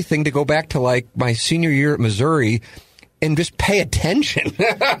do anything to go back to like my senior year at Missouri and just pay attention.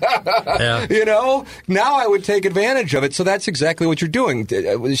 Yeah. You know, now I would take advantage of it. So that's exactly what you're doing.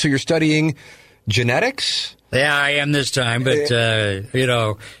 So you're studying genetics? Yeah, I am this time, but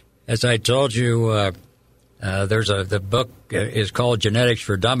as I told you, the book is called Genetics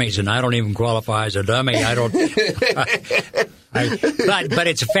for Dummies, and I don't even qualify as a dummy. I don't. But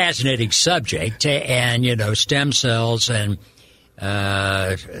it's a fascinating subject, and stem cells and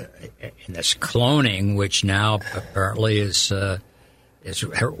this cloning, which now apparently is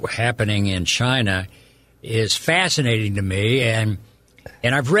happening in China, is fascinating to me, and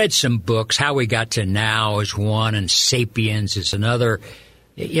I've read some books. How We Got to Now is one, and Sapiens is another.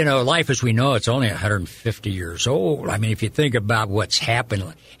 Life as we know, it's only 150 years old. I mean, if you think about what's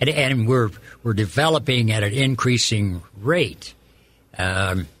happened, and we're developing at an increasing rate.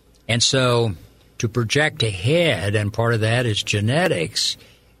 And so to project ahead, and part of that is genetics,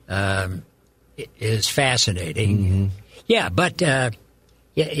 is fascinating. Mm-hmm. Yeah, but the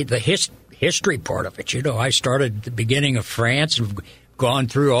history part of it, I started at the beginning of France and gone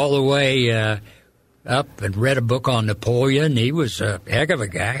through all the way up and read a book on Napoleon. He was a heck of a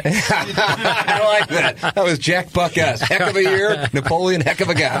guy. I like that. That was Jack Buck-esque. Heck of a year, Napoleon, heck of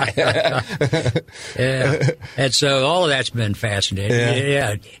a guy. Yeah. And so all of that's been fascinating.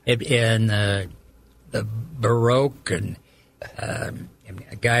 Yeah. And the Baroque and a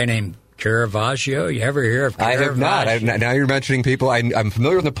guy named Caravaggio. You ever hear of Caravaggio? I have not. Now you're mentioning people. I'm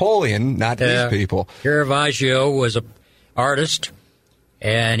familiar with Napoleon, not these people. Caravaggio was an artist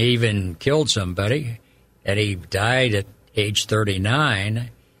and even killed somebody, and he died at age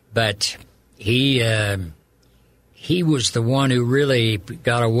 39. But he was the one who really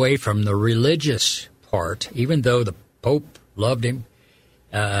got away from the religious part, even though the Pope loved him,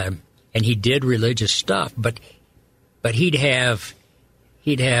 and he did religious stuff. But he'd have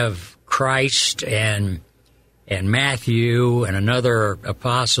Christ and Matthew and another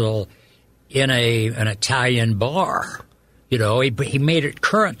apostle in an Italian bar. He made it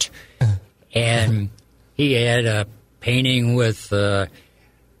current, and he had a painting with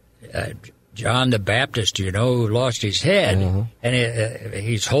John the Baptist, who lost his head, and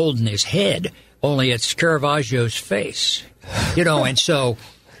he's holding his head, only it's Caravaggio's face, and so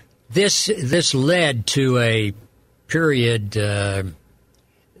this led to a period that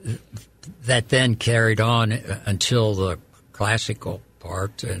then carried on until the classical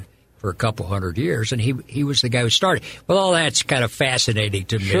part. For a couple hundred years, and he was the guy who started. Well, all that's kind of fascinating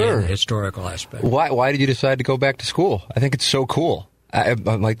to me in the historical aspect. Why did you decide to go back to school? I think it's so cool.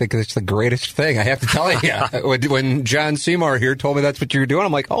 I'm like, it's the greatest thing. I have to tell you. When John Seymour here told me that's what you were doing,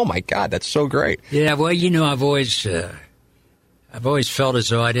 I'm like, oh my God, that's so great. Yeah, well, I've always I've always felt as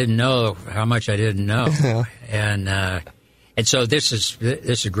though I didn't know how much I didn't know, and so this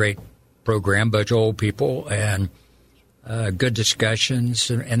is a great program, bunch of old people and good discussions,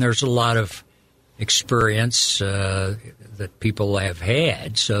 and there's a lot of experience that people have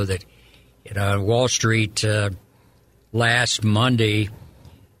had, so that Wall Street last Monday,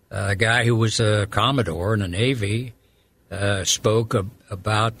 a guy who was a Commodore in the Navy spoke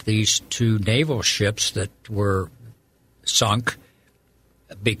about these 2 naval ships that were sunk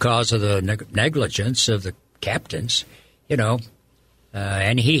because of the negligence of the captains,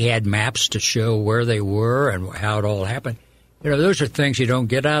 and he had maps to show where they were and how it all happened. Those are things you don't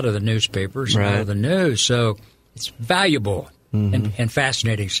get out of the newspapers and out of the news, so it's valuable and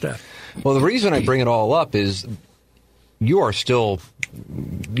fascinating stuff. Well, the reason I bring it all up is you are still,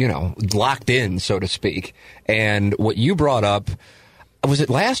 locked in, so to speak. And what you brought up, was it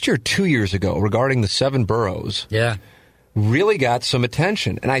last year or 2 years ago, regarding the 7 boroughs? Yeah. Really got some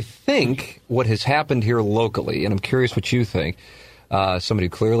attention. And I think what has happened here locally, and I'm curious what you think, somebody who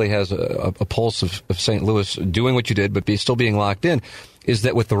clearly has a pulse of St. Louis doing what you did, but still being locked in, is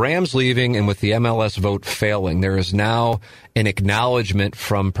that with the Rams leaving and with the MLS vote failing, there is now an acknowledgement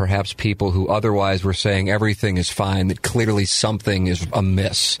from perhaps people who otherwise were saying everything is fine, that clearly something is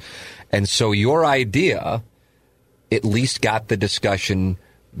amiss. And so your idea at least got the discussion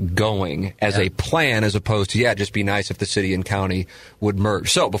going as a plan, as opposed to, just be nice if the city and county would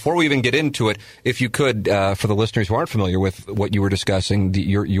merge. So before we even get into it, if you could, for the listeners who aren't familiar with what you were discussing,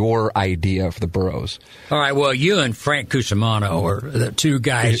 your idea for the boroughs. All right, well, you and Frank Cusimano are the 2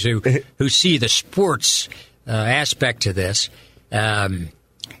 guys who see the sports aspect to this.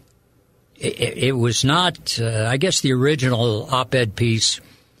 It was not, I guess, the original op-ed piece.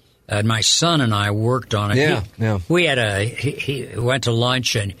 My son and I worked on it. We had he went to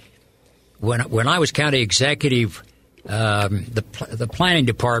lunch, and when I was county executive, the planning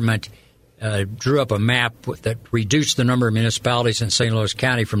department drew up a map that reduced the number of municipalities in St. Louis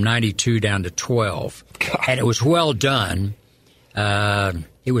County from 92 down to 12. God. And it was well done.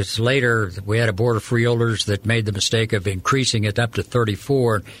 It was later, we had a board of freeholders that made the mistake of increasing it up to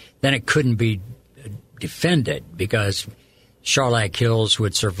 34. Then it couldn't be defended because Charlotte Hills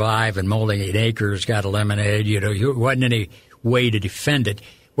would survive and Molding 8 Acres got eliminated. There wasn't any way to defend it.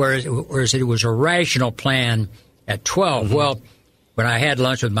 Whereas it was a rational plan at 12. Mm-hmm. Well, when I had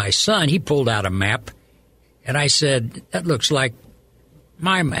lunch with my son, he pulled out a map, and I said, that looks like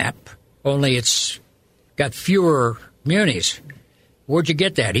my map, only it's got fewer munis. Where'd you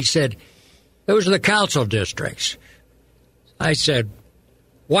get that? He said, those are the council districts. I said,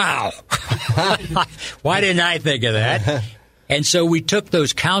 wow. Why didn't I think of that? And so we took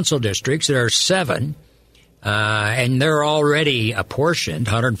those council districts, there are 7, and they're already apportioned,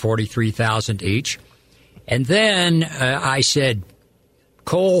 143,000 each. And then I said,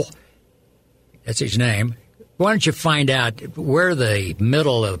 Cole, that's his name, why don't you find out where the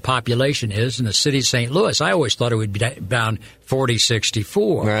middle of the population is in the city of St. Louis? I always thought it would be down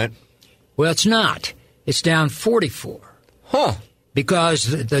 40-64. Right. Well, it's not. It's down 44. Huh.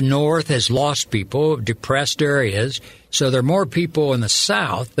 Because the North has lost people, depressed areas, so there are more people in the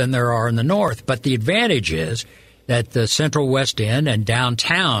South than there are in the North. But the advantage is that the Central West End and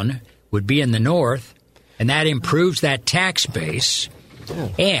downtown would be in the North, and that improves that tax base.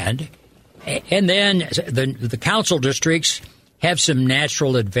 And then the council districts have some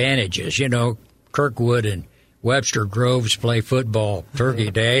natural advantages. Kirkwood and Webster Groves play football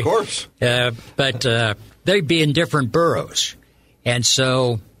Turkey Day. Of course. But they'd be in different boroughs. And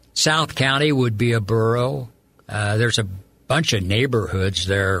so South County would be a borough. There's a bunch of neighborhoods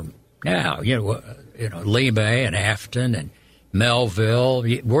there now, Lima and Afton and Melville.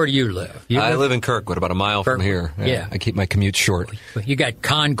 Where do you live? I live in Kirkwood, about a mile from here. Yeah. I keep my commute short. You got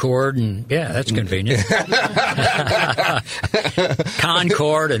Concord, and that's convenient.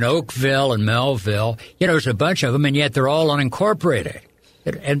 Concord and Oakville and Melville. There's a bunch of them, and yet they're all unincorporated.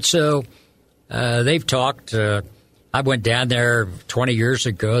 And so they've talked. I went down there 20 years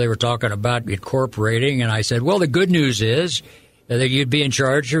ago. They were talking about incorporating, and I said, well, the good news is that you'd be in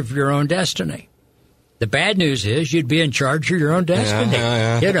charge of your own destiny. The bad news is you'd be in charge of your own destiny.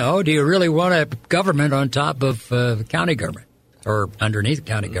 Yeah. Do you really want a government on top of the county government or underneath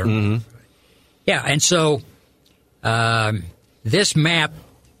county government? Mm-hmm. Yeah, and so this map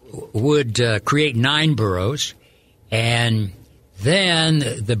would create 9 boroughs, and then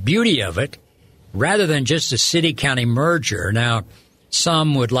the beauty of it, rather than just a city-county merger, now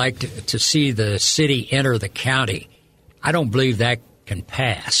some would like to see the city enter the county. I don't believe that can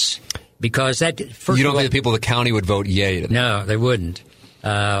pass. Because that you don't think the people of the county would vote yay to that? No, they wouldn't.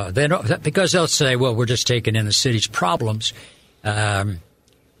 Because they'll say, well, we're just taking in the city's problems. And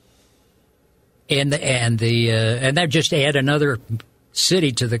that just add another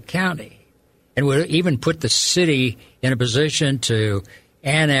city to the county, and would even put the city in a position to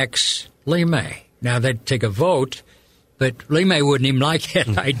annex Lemay. Now they'd take a vote, but Lemay wouldn't even like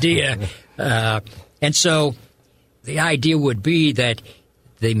that idea, and so the idea would be that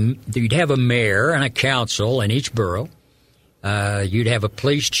you'd have a mayor and a council in each borough. You'd have a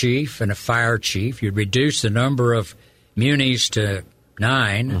police chief and a fire chief. You'd reduce the number of munis to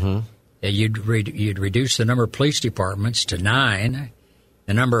 9. Mm-hmm. You'd reduce the number of police departments to 9,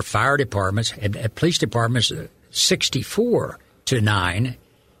 the number of fire departments, and police departments 64 to 9,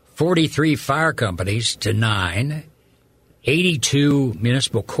 43 fire companies to 9, 82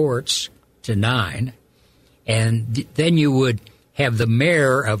 municipal courts to 9, and then you would have the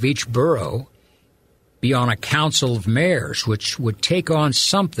mayor of each borough be on a council of mayors, which would take on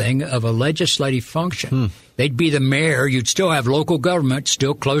something of a legislative function. They'd be the mayor. You'd still have local government,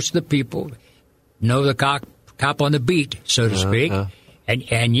 still close to the people, know the cop on the beat, so to speak,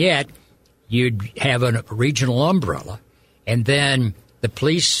 and yet you'd have a regional umbrella. And then the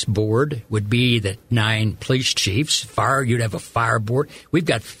police board would be the 9 police chiefs. Fire, you'd have a fire board. We've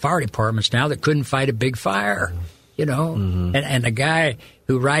got fire departments now that couldn't fight a big fire, and the guy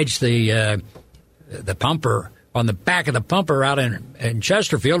who rides the pumper on the back of the pumper out in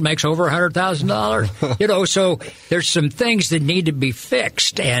Chesterfield makes over $100,000. So there's some things that need to be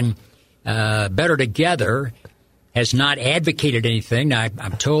fixed, and Better Together has not advocated anything. Now,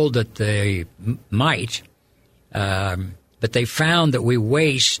 I'm told that they might, but they found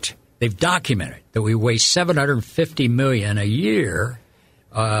that they've documented that we waste $750 million a year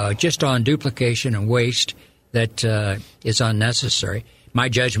just on duplication and waste that is unnecessary. My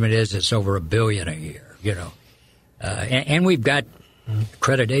judgment is it's over $1 billion a year, and we've got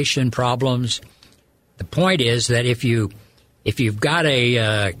accreditation problems. The point is that if you've got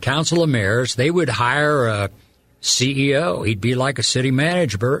a council of mayors, they would hire a CEO. He'd be like a city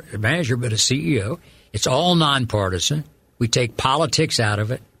manager, but a CEO. It's all nonpartisan. We take politics out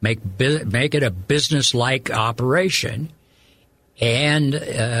of it, make it a business-like operation,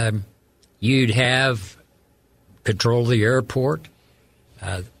 and you'd have control of the airport.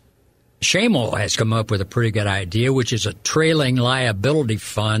 Shamel has come up with a pretty good idea, which is a trailing liability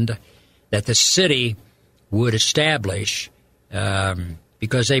fund that the city would establish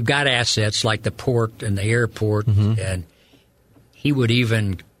because they've got assets like the port and the airport, and he would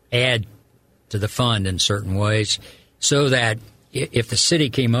even add to the fund in certain ways so that if the city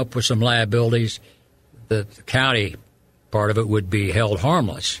came up with some liabilities, the county part of it would be held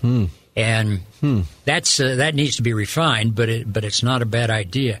harmless. And that needs to be refined, but it's not a bad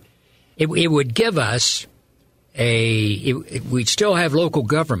idea. It would give us we'd still have local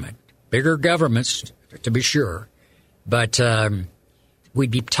government, bigger governments to be sure, but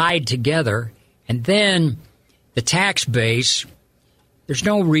we'd be tied together, and then the tax base. There's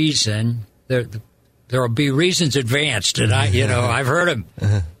no reason there will be reasons advanced, and I've heard them,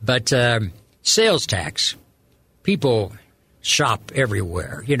 but sales tax, people shop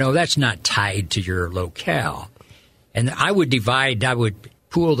everywhere. That's not tied to your locale. And I would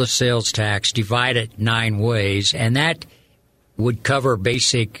pool the sales tax, divide it 9 ways, and that would cover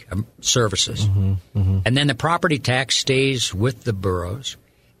basic services. And then the property tax stays with the boroughs.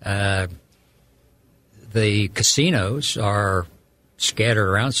 The casinos are scattered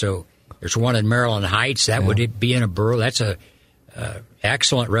around, so there's one in Maryland Heights. That would be in a borough. That's a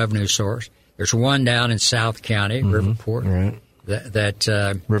excellent revenue source. There's one down in South County, Riverport. Right.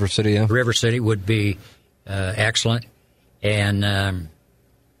 That River City, yeah. River City would be excellent, and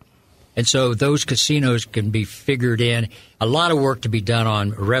so those casinos can be figured in. A lot of work to be done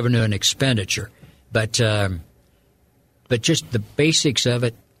on revenue and expenditure, but just the basics of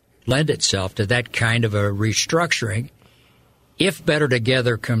it lend itself to that kind of a restructuring. If Better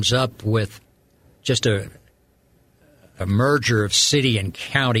Together comes up with just a merger of city and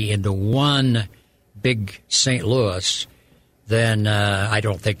county into one big St. Louis, then I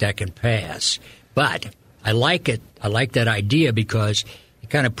don't think that can pass. But I like it. I like that idea because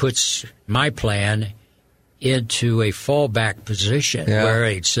it kind of puts my plan into a fallback position where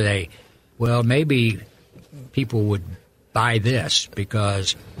they'd say, well, maybe people would buy this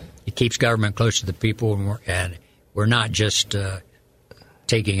because it keeps government close to the people, and we're not just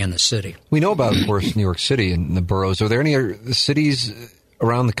taking in the city. We know about, of course, New York City and the boroughs. Are there any cities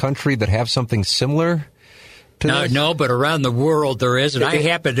around the country that have something similar? No, but around the world there is. And I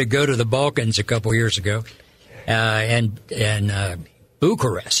happened to go to the Balkans a couple years ago, and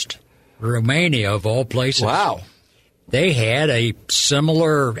Bucharest, Romania, of all places. Wow. They had a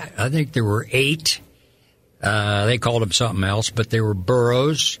similar, I think there were 8 They called them something else, but they were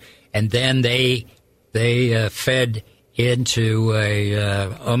boroughs, and then they fed into a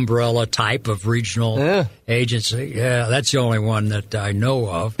umbrella type of regional agency. Yeah, that's the only one that I know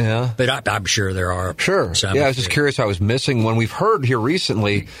of. Yeah, but I'm sure there are. Sure. Some. Yeah, I was just curious. I was missing one. We've heard here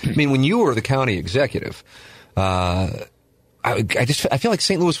recently. I mean, when you were the county executive, I feel like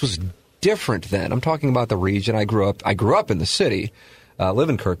St. Louis was different then. I'm talking about the region. I grew up in the city, live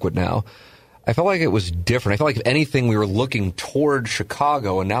in Kirkwood now. I felt like it was different. I felt like, if anything, we were looking toward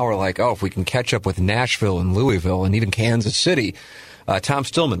Chicago, and now we're like, oh, if we can catch up with Nashville and Louisville and even Kansas City. Tom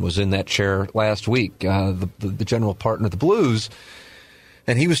Stillman was in that chair last week, the general partner of the Blues,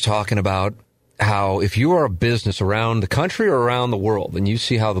 and he was talking about how if you are a business around the country or around the world, and you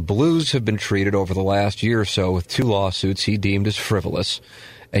see how the Blues have been treated over the last year or so with 2 lawsuits he deemed as frivolous,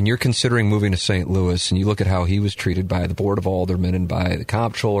 and you're considering moving to St. Louis, and you look at how he was treated by the Board of Aldermen and by the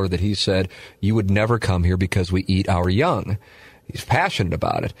comptroller, that he said, you would never come here because we eat our young. He's passionate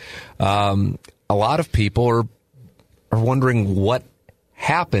about it. A lot of people are wondering what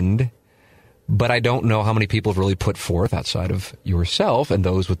happened, but I don't know how many people have really put forth, outside of yourself and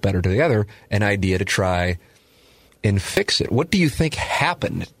those with Better Together, an idea to try and fix it. What do you think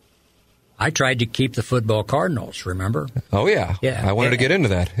happened? I tried to keep the football Cardinals, remember? Oh, yeah. I wanted to get into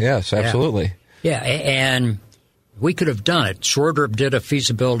that. Yes, absolutely. Yeah, and we could have done it. Swerdrup did a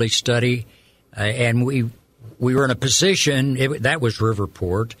feasibility study, and we were in a position, that was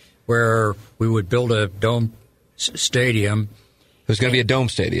Riverport, where we would build a dome stadium. It was going to be a dome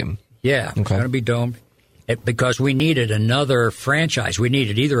stadium. Yeah, okay. Going to be domed, because we needed another franchise. We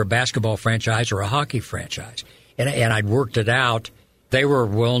needed either a basketball franchise or a hockey franchise. And I'd worked it out. They were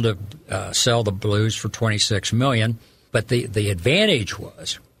willing to sell the Blues for $26 million, but the advantage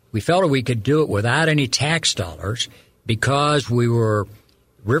was we felt that we could do it without any tax dollars, because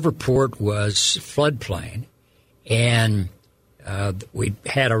Riverport was floodplain, and we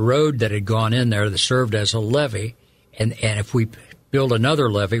had a road that had gone in there that served as a levee, and if we build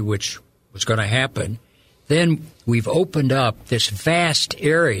another levee, which was going to happen, then we've opened up this vast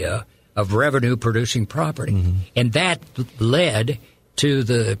area of revenue-producing property, and that led to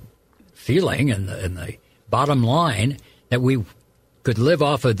the feeling and the bottom line that we could live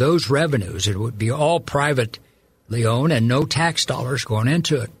off of those revenues. It would be all privately owned and no tax dollars going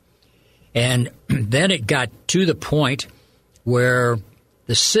into it. And then it got to the point where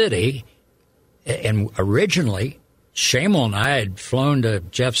the city, and originally, Shamel and I had flown to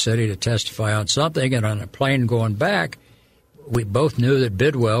Jeff City to testify on something, and on a plane going back, we both knew that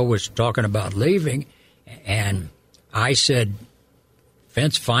Bidwell was talking about leaving, and I said,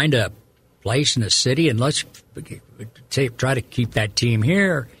 Vince, find a place in the city and let's try to keep that team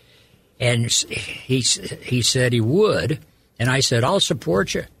here. And he said he would, and I said, I'll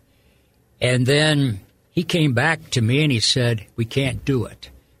support you. And then he came back to me and he said, we can't do it.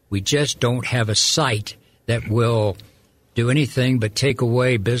 We just don't have a site that will do anything but take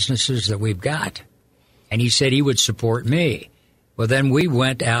away businesses that we've got. And he said he would support me. Well, then we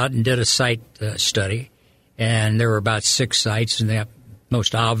went out and did a site study, and there were about 6 sites, and the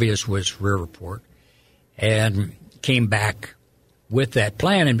most obvious was Riverport, and came back with that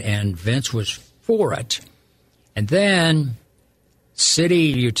plan, and Vince was for it. And then city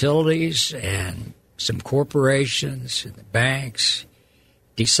utilities and some corporations and the banks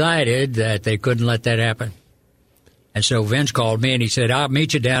decided that they couldn't let that happen. And so Vince called me, and he said, I'll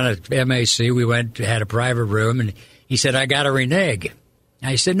meet you down at MAC. We went, had a private room, and he said, I got to renege.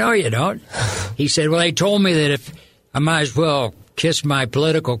 I said, no, you don't. He said, well, they told me that if I might as well kiss my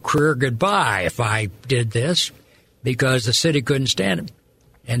political career goodbye if I did this, because the city couldn't stand it.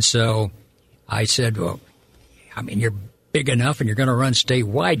 And so I said, well, I mean, you're big enough and you're going to run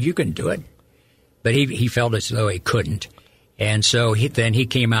statewide. You can do it. But he felt as though he couldn't. And so then he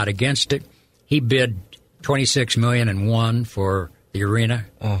came out against it. He bid $26 million and won for the arena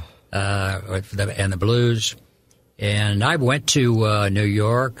and the Blues. And I went to New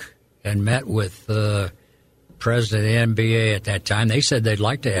York and met with the president of the NBA at that time. They said they'd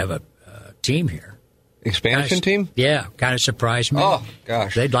like to have a team here. Expansion team? Yeah, kind of surprised me. Oh,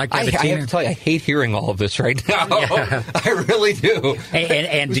 gosh. They'd like to have a team. I have to tell you, I hate hearing all of this right now. Yeah. I really do.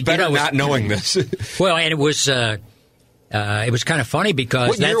 And it's better not knowing this. Well, and it was kind of funny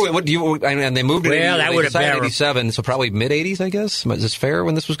because and they moved it. Well, that would have been 87, so probably mid 80s, I guess. Is this fair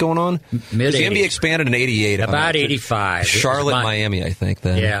when this was going on? Mid 80s. The NBA expanded in 88. About 85. Charlotte, Miami, I think.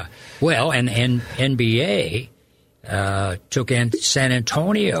 Then. Yeah. Well, and NBA took in San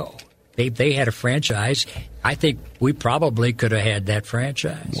Antonio. They had a franchise. I think we probably could have had that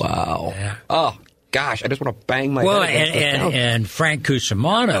franchise. Wow. Yeah. Oh. gosh, I just want to bang my well, head. And Frank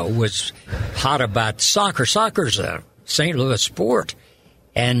Cusimano was hot about soccer. Soccer's a St. Louis sport.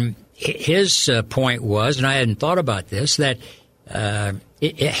 And his point was, and I hadn't thought about this, that had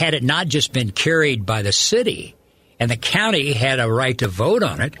it not just been carried by the city and the county had a right to vote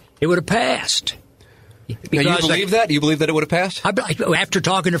on it, it would have passed. Now, you believe that? You believe that it would have passed? After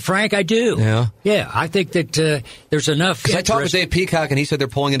talking to Frank, I do. Yeah. Yeah, I think that there's enough. Because I talked with Dave Peacock, and he said their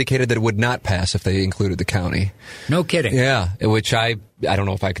polling indicated that it would not pass if they included the county. No kidding. Yeah, which I don't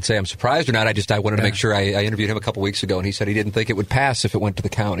know if I could say I'm surprised or not. I wanted to make sure. I interviewed him a couple weeks ago, and he said he didn't think it would pass if it went to the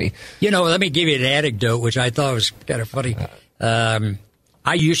county. Let me give you an anecdote, which I thought was kind of funny.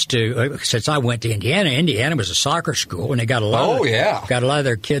 I used to, since I went to Indiana. Indiana was a soccer school, and they got a lot. Got a lot of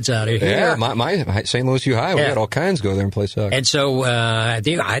their kids out of here. Yeah, my St. Louis U High, we had all kinds go there and play soccer. And so I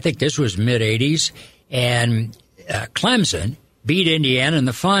think this was mid '80s, and Clemson beat Indiana in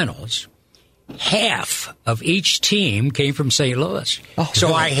the finals. Half of each team came from St. Louis.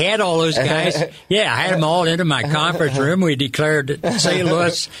 So I had all those guys. Yeah, I had them all into my conference room. We declared St.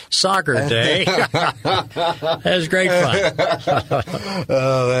 Louis Soccer Day. That was great fun.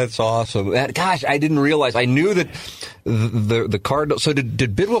 Oh, that's awesome. Gosh, I didn't realize. I knew that the Cardinals. So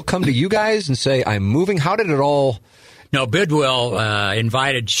did Bidwell come to you guys and say, I'm moving? How did it all... No, Bidwell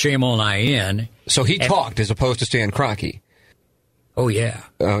invited Shamel and I in. So he talked as opposed to Stan Kroenke. Oh, yeah.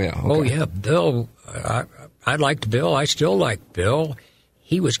 Oh, yeah. Okay. Oh, yeah. Bill, I liked Bill. I still like Bill.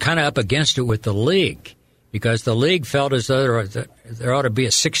 He was kind of up against it with the league because the league felt as though there ought to be a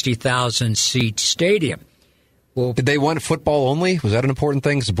 60,000-seat stadium. Well, did they want football only? Was that an important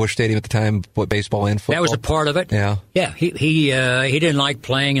thing? Because Busch Stadium at the time, baseball and football? That was a part of it. Yeah. Yeah. He didn't like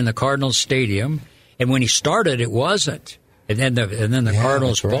playing in the Cardinals Stadium. And when he started, it wasn't. And then the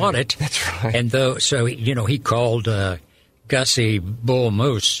Cardinals bought it. That's right. And so he called... Gussie Bull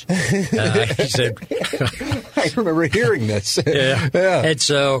Moose. He said, I remember hearing this. Yeah. And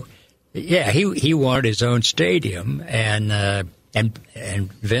so, he wanted his own stadium, and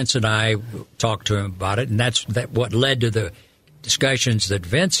Vince and I talked to him about it, and that's what led to the discussions that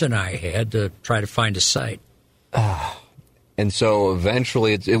Vince and I had to try to find a site. And so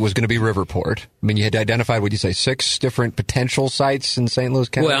eventually it was going to be Riverport. I mean, you had identified, would you say, 6 different potential sites in St. Louis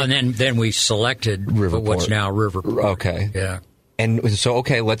County? Well, and then we selected Riverport. What's now Riverport. Okay. Yeah. And so,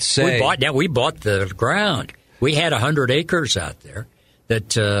 let's say... We bought the ground. We had 100 acres out there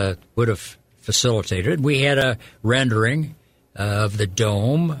that would have facilitated. We had a rendering of the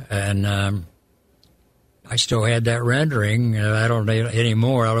dome, and I still had that rendering. I don't know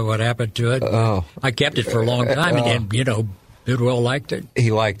anymore. I don't know what happened to it. Oh. I kept it for a long time, and Bidwell liked it.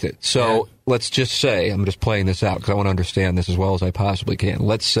 He liked it. So let's just say, I'm just playing this out because I want to understand this as well as I possibly can.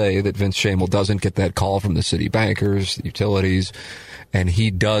 Let's say that Vince Shamel doesn't get that call from the city bankers, the utilities, and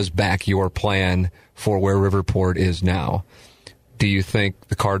he does back your plan for where Riverport is now. Do you think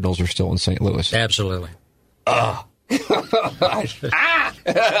the Cardinals are still in St. Louis? Absolutely. I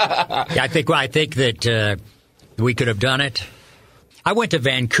think that we could have done it. I went to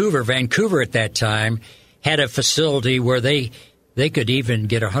Vancouver. Vancouver at that time had a facility where they could even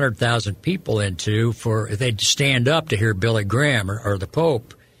get 100,000 people into they'd stand up to hear Billy Graham or the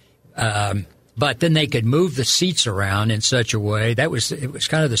Pope. But then they could move the seats around in such a way it was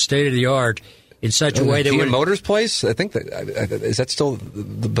kind of the state of the art in such a way that GM Motors Place. I think is that still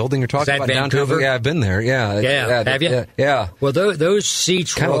the building you're talking about? Vancouver? Downtown? Yeah, I've been there. Yeah. Have you? Yeah. Well, those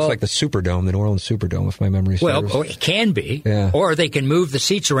seats kind of looks like the Superdome, the New Orleans Superdome, if my memory serves. Well, it can be. Yeah. Or they can move the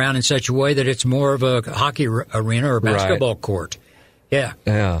seats around in such a way that it's more of a hockey arena or basketball court. Yeah.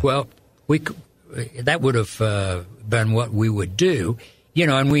 Yeah. Well, that would have been what we would do,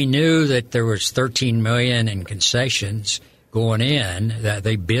 and we knew that there was $13 million in concessions going in. That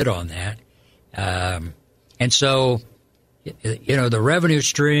they bid on that. And so, the revenue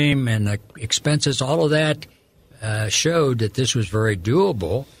stream and the expenses, all of that showed that this was very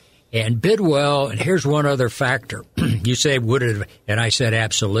doable. And Bidwell, and here's one other factor. You say, would it have, and I said,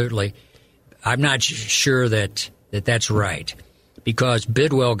 absolutely. I'm not sure that's right. Because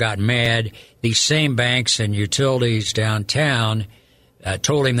Bidwell got mad. These same banks and utilities downtown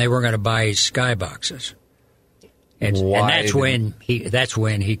told him they weren't going to buy his skyboxes. And that's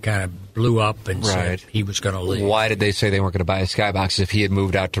when he kind of blew up and said he was going to leave. Why did they say they weren't going to buy his skyboxes if he had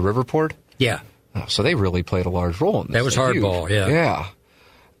moved out to Riverport? Yeah. Oh, so they really played a large role in this. That was hardball, yeah.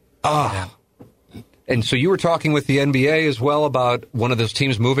 Yeah. And so you were talking with the NBA as well about one of those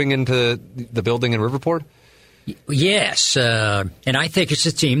teams moving into the building in Riverport? Yes. And I think it's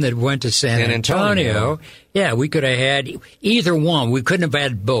a team that went to San Antonio. Yeah, we could have had either one. We couldn't have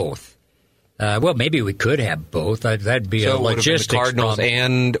had both. Well, maybe we could have both. That'd be a logistics the Cardinals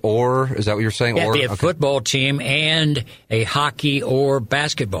problem. or is that what you're saying? Yeah, or it'd be a football team and a hockey or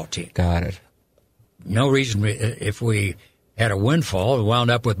basketball team. Got it. No reason if we had a windfall, we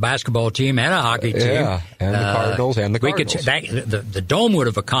wound up with a basketball team and a hockey team. Yeah, and the Cardinals and the Cardinals. The dome would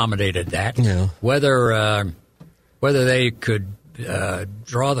have accommodated that. Yeah. Whether they could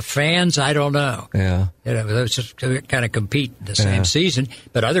draw the fans, I don't know. Yeah, those just kind of compete the same season,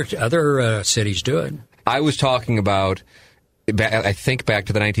 but other cities do it. I was talking about, I think back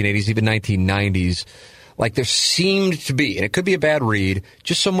to the 1980s, even 1990s. Like there seemed to be, and it could be a bad read,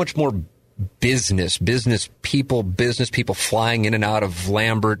 just so much more business people flying in and out of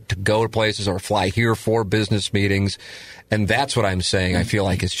Lambert to go to places or fly here for business meetings. And that's what I'm saying I feel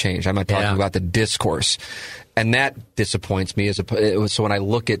like has changed. I'm not talking about the discourse. And that disappoints me. So when I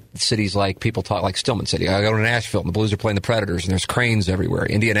look at cities like people talk like Stillman City, I go to Nashville and the Blues are playing the Predators and there's cranes everywhere.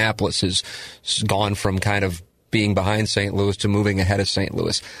 Indianapolis has gone from kind of being behind St. Louis to moving ahead of St.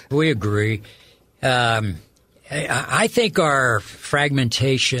 Louis. We agree. I think our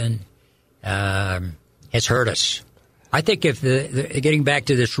fragmentation has hurt us. I think if getting back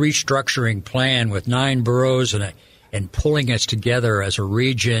to this restructuring plan with 9 boroughs and pulling us together as a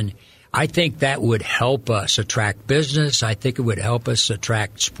region, I think that would help us attract business. I think it would help us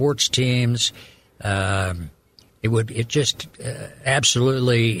attract sports teams. It would just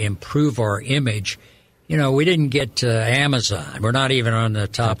absolutely improve our image. You know, we didn't get to Amazon. We're not even on the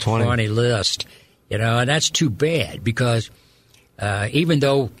top 20 list. You know, and that's too bad because even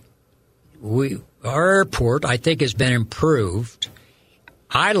though our airport, I think, has been improved,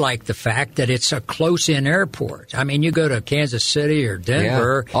 I like the fact that it's a close-in airport. I mean, you go to Kansas City or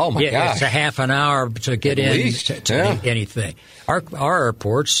Denver, it's a half an hour to get in to anything. Our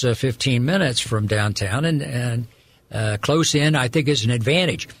airport's 15 minutes from downtown, and close-in, I think, is an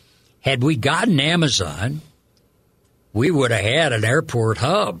advantage. Had we gotten Amazon, we would have had an airport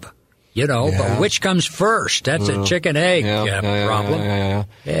hub. You know, but which comes first? That's a chicken-egg problem.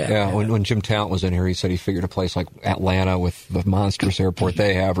 Yeah. When Jim Talent was in here, he said he figured a place like Atlanta with the monstrous airport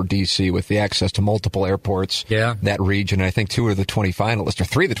they have, or D.C. with the access to multiple airports, that region. And I think 2 of the 20 finalists, or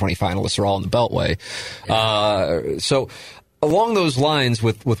 3 of the 20 finalists are all in the Beltway. Yeah. So along those lines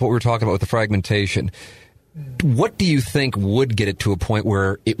with what we were talking about with the fragmentation, what do you think would get it to a point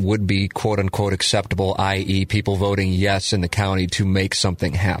where it would be, quote unquote, acceptable, i.e. people voting yes in the county to make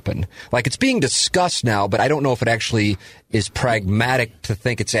something happen? Like it's being discussed now, but I don't know if it actually is pragmatic to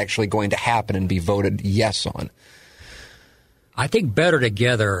think it's actually going to happen and be voted yes on. I think Better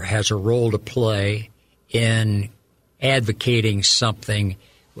Together has a role to play in advocating something.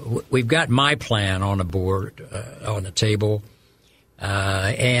 We've got my plan on the board, on the table,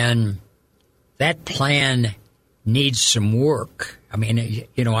 and that plan needs some work. I mean,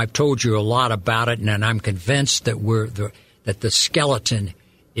 you know, I've told you a lot about it, and I'm convinced that that the skeleton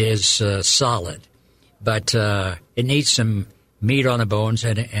is solid, but it needs some meat on the bones,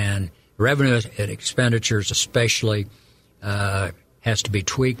 and revenue and expenditures especially has to be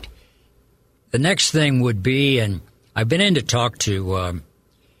tweaked. The next thing would be, and I've been in to talk to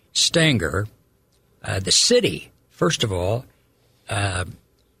Stenger, the city, first of all.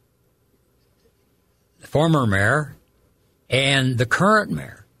 Former mayor and the current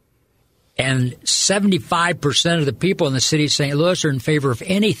mayor. And 75% of the people in the city of St. Louis are in favor of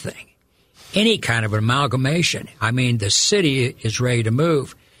anything, any kind of amalgamation. I mean, the city is ready to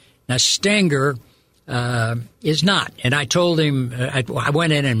move. Now, Stenger is not. And I told him, I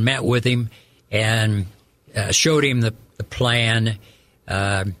went in and met with him and showed him the plan.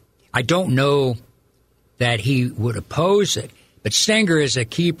 I don't know that he would oppose it. But Stenger is a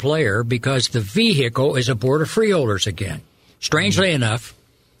key player because the vehicle is a Board of Freeholders again. Strangely enough,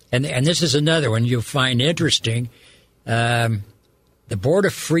 and this is another one you'll find interesting, the Board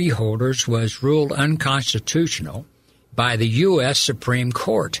of Freeholders was ruled unconstitutional by the U.S. Supreme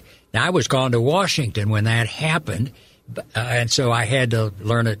Court. Now, I was gone to Washington when that happened, and so I had to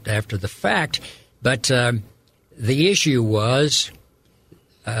learn it after the fact. But the issue was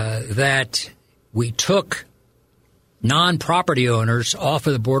that we took non-property owners off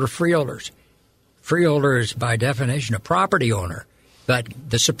of the Board of Freeholders. Freeholder is, by definition, a property owner. But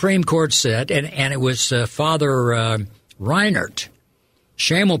the Supreme Court said, and it was Father Reinert.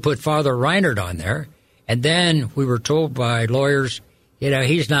 Shamel put Father Reinert on there, and then we were told by lawyers, you know,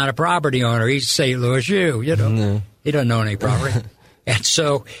 he's not a property owner. He's St. Louis U, you know. No. He doesn't own any property. And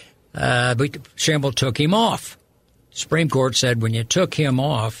so Shamel took him off. Supreme Court said when you took him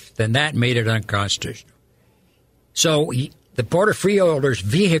off, then that made it unconstitutional. So the Board of Freeholders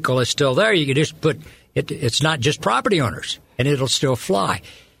vehicle is still there. You can just put it. It's not just property owners, and it'll still fly.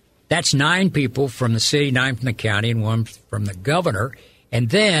 that's 9 people from the city, 9 from the county, and 1 from the governor. And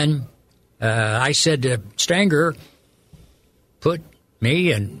then I said to Stanger, put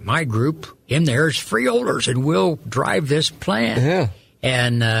me and my group in there as freeholders, and we'll drive this plan. Yeah.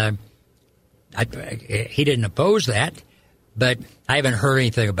 And he didn't oppose that, but I haven't heard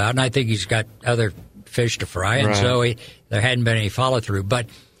anything about it, and I think he's got other fish to fry, and so there hadn't been any follow-through. But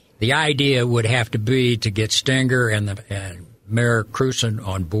the idea would have to be to get Stenger and Mayor Cruson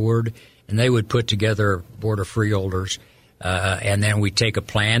on board, and they would put together a board of freeholders, and then we take a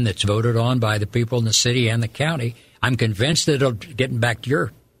plan that's voted on by the people in the city and the county. I'm convinced that it'll, getting back to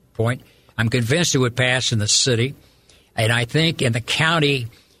your point, I'm convinced it would pass in the city, and I think in the county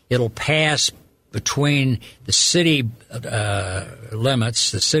it'll pass between the city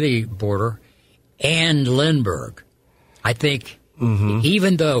limits, the city border, and Lindbergh. I think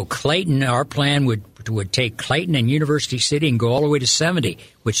even though Clayton, our plan would take Clayton and University City and go all the way to 70,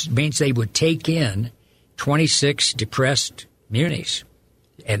 which means they would take in 26 depressed munis,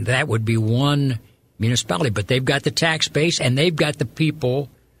 and that would be one municipality. But they've got the tax base, and they've got the people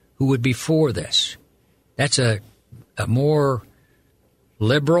who would be for this. That's a more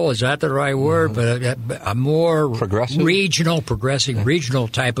liberal, is that the right word? But a more progressive, regional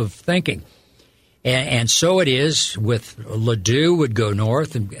type of thinking. And so it is with Ladue would go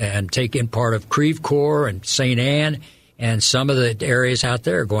north and take in part of Creve Coeur and St. Anne, and some of the areas out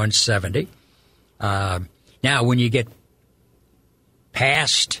there are going 70. Now, when you get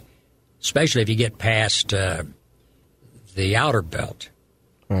past, especially if you get past the outer belt,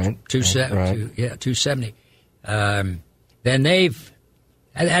 right, 270, then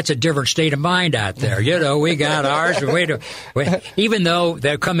that's a different state of mind out there. You know, we got ours. Even though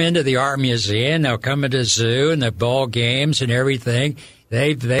they'll come into the Art Museum, they'll come into the zoo and the ball games and everything,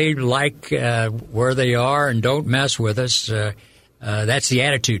 they like where they are and don't mess with us. That's the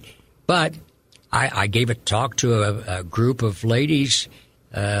attitude. But I gave a talk to a group of ladies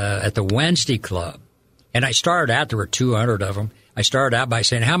at the Wednesday Club, and I started out, there were 200 of them. I started out by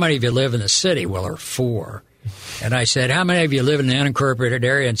saying, how many of you live in the city? Well, there are 4. And I said, how many of you live in the unincorporated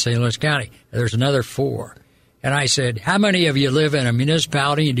area in St. Louis County? There's another 4. And I said, how many of you live in a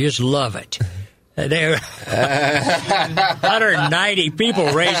municipality and just love it? There, 190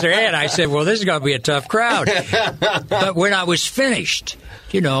 people raised their hand. I said, well, this is going to be a tough crowd. But when I was finished,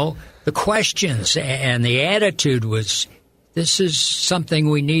 you know, the questions and the attitude was, this is something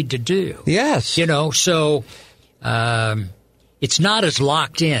we need to do. Yes. You know, so it's not as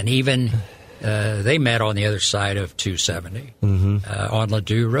locked in. Even they met on the other side of 270 on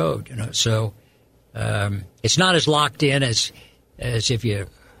Ladue Road. You know, so it's not as locked in as if you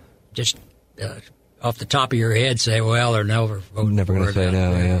just off the top of your head say, well, or never going to say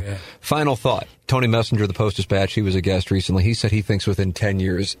no. Yeah. Final thought. Tony Messenger of the Post-Dispatch, he was a guest recently. He said he thinks within 10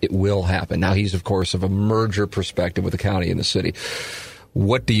 years it will happen. Now, he's, of course, of a merger perspective with the county and the city.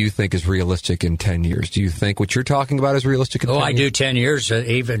 What do you think is realistic in 10 years? Do you think what you're talking about is realistic in 10 years? I do 10 years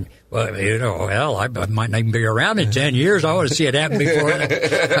even. Well, you know, hell, I might not even be around in 10 years. I want to see it happen before that.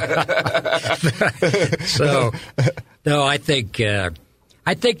 So, no, I think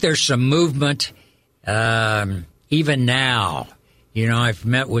there's some movement even now. You know, I've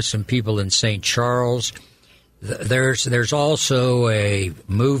met with some people in St. Charles. There's also a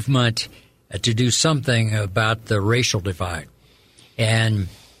movement to do something about the racial divide. And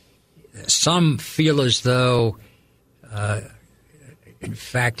some feel as though, in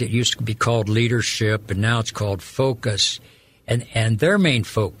fact, it used to be called leadership, and now it's called focus. And their main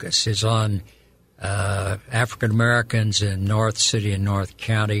focus is on African Americans in North City and North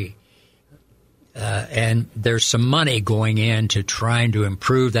County. And there's some money going into trying to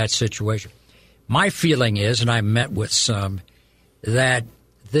improve that situation. My feeling is, and I met with some, that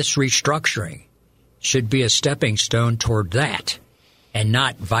this restructuring should be a stepping stone toward that, and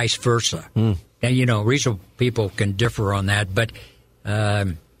not vice versa. And, you know, regional people can differ on that, but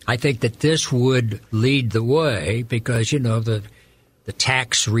I think that this would lead the way because, you know, the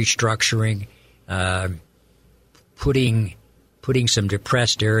tax restructuring, putting some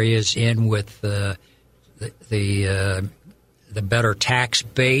depressed areas in with the better tax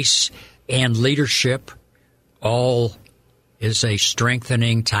base and leadership, all is a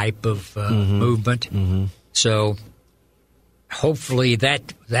strengthening type of movement. So hopefully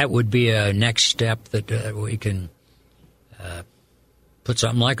that would be a next step that we can put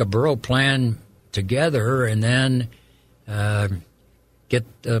something like a borough plan together and then get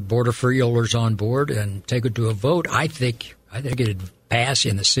the Board of Freeholders on board and take it to a vote. I think it'd pass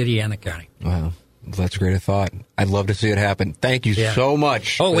in the city and the county. Wow. That's a great thought. I'd love to see it happen. Thank you so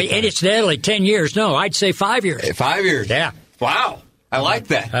much. Oh, and it's deadly 10 years. No, I'd say 5 years. 5 years? Yeah. Wow. I like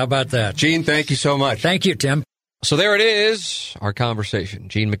that. How about that? Gene, thank you so much. Thank you, Tim. So there it is, our conversation.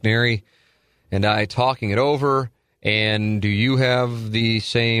 Gene McNary and I talking it over. And do you have the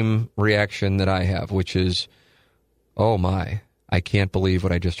same reaction that I have, which is, oh my, I can't believe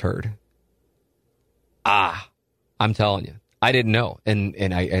what I just heard. I'm telling you, I didn't know. And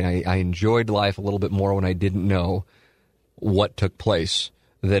I enjoyed life a little bit more when I didn't know what took place,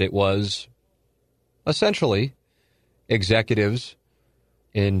 that it was essentially executives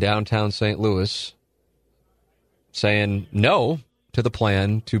in downtown St. Louis saying no to the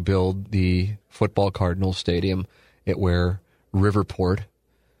plan to build the football Cardinals stadium at where Riverport,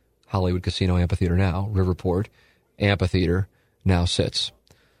 Hollywood Casino Amphitheater now, Riverport Amphitheater now sits.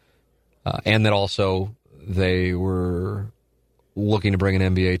 And that also they were looking to bring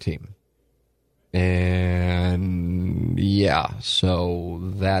an NBA team. And yeah, so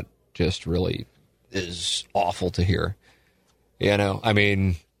that just really is awful to hear. You know, I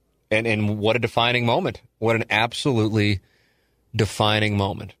mean, and what a defining moment. What an absolutely defining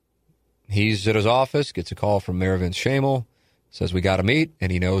moment. He's at his office, gets a call from Mayor Vince Shamel, says we got to meet,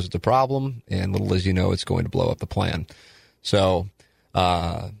 and he knows it's a problem, and little as you know, it's going to blow up the plan. So,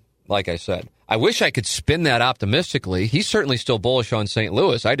 like I said, I wish I could spin that optimistically. He's certainly still bullish on St.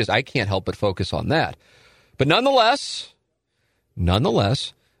 Louis. I can't help but focus on that. But nonetheless,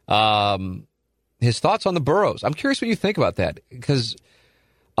 his thoughts on the boroughs. I'm curious what you think about that, because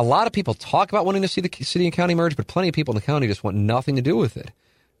a lot of people talk about wanting to see the city and county merge, but plenty of people in the county just want nothing to do with it.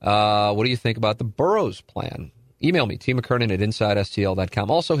 What do you think about the boroughs plan? Email me, T. McKernan at InsideSTL.com.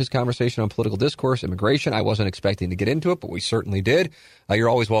 Also, his conversation on political discourse, immigration. I wasn't expecting to get into it, but we certainly did. You're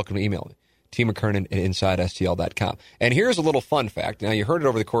always welcome to email me, T. McKernan at InsideSTL.com. And here's a little fun fact. Now, you heard it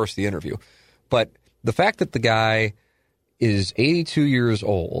over the course of the interview, but the fact that the guy is 82 years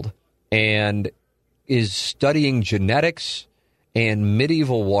old and is studying genetics and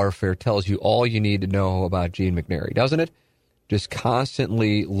medieval warfare tells you all you need to know about Gene McNary, doesn't it? Just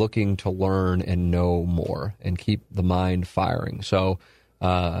constantly looking to learn and know more and keep the mind firing. So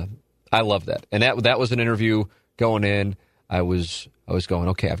I love that. And that was an interview going in. I was going,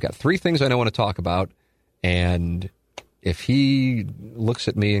 okay, I've got 3 things I don't want to talk about. And if he looks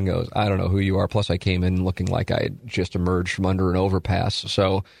at me and goes, I don't know who you are, plus I came in looking like I had just emerged from under an overpass.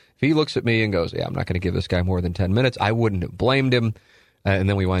 So if he looks at me and goes, yeah, I'm not going to give this guy more than 10 minutes, I wouldn't have blamed him. And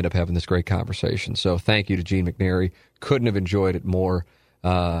then we wind up having this great conversation. So thank you to Gene McNary. Couldn't have enjoyed it more,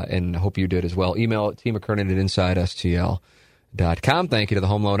 and hope you did as well. Email at tmckernan at InsideSTL.com. Thank you to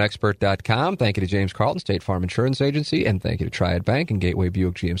thehomeloanexpert.com. Thank you to James Carlton, State Farm Insurance Agency. And thank you to Triad Bank and Gateway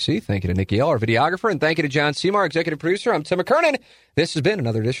Buick GMC. Thank you to Nikki L., our videographer. And thank you to John Seymour, executive producer. I'm Tim McKernan. This has been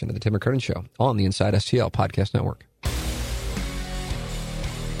another edition of the Tim McKernan Show on the Inside STL Podcast Network.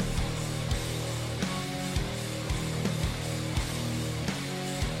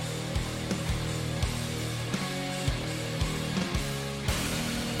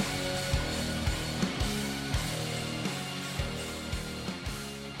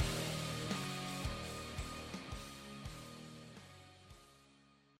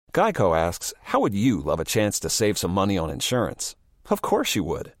 Geico asks, how would you love a chance to save some money on insurance? Of course you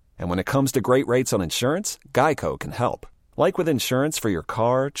would. And when it comes to great rates on insurance, Geico can help. Like with insurance for your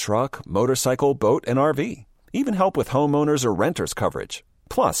car, truck, motorcycle, boat, and RV. Even help with homeowners or renters coverage.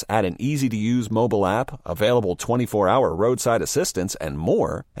 Plus, add an easy-to-use mobile app, available 24-hour roadside assistance, and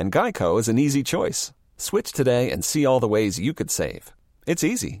more, and Geico is an easy choice. Switch today and see all the ways you could save. It's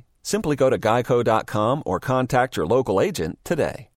easy. Simply go to geico.com or contact your local agent today.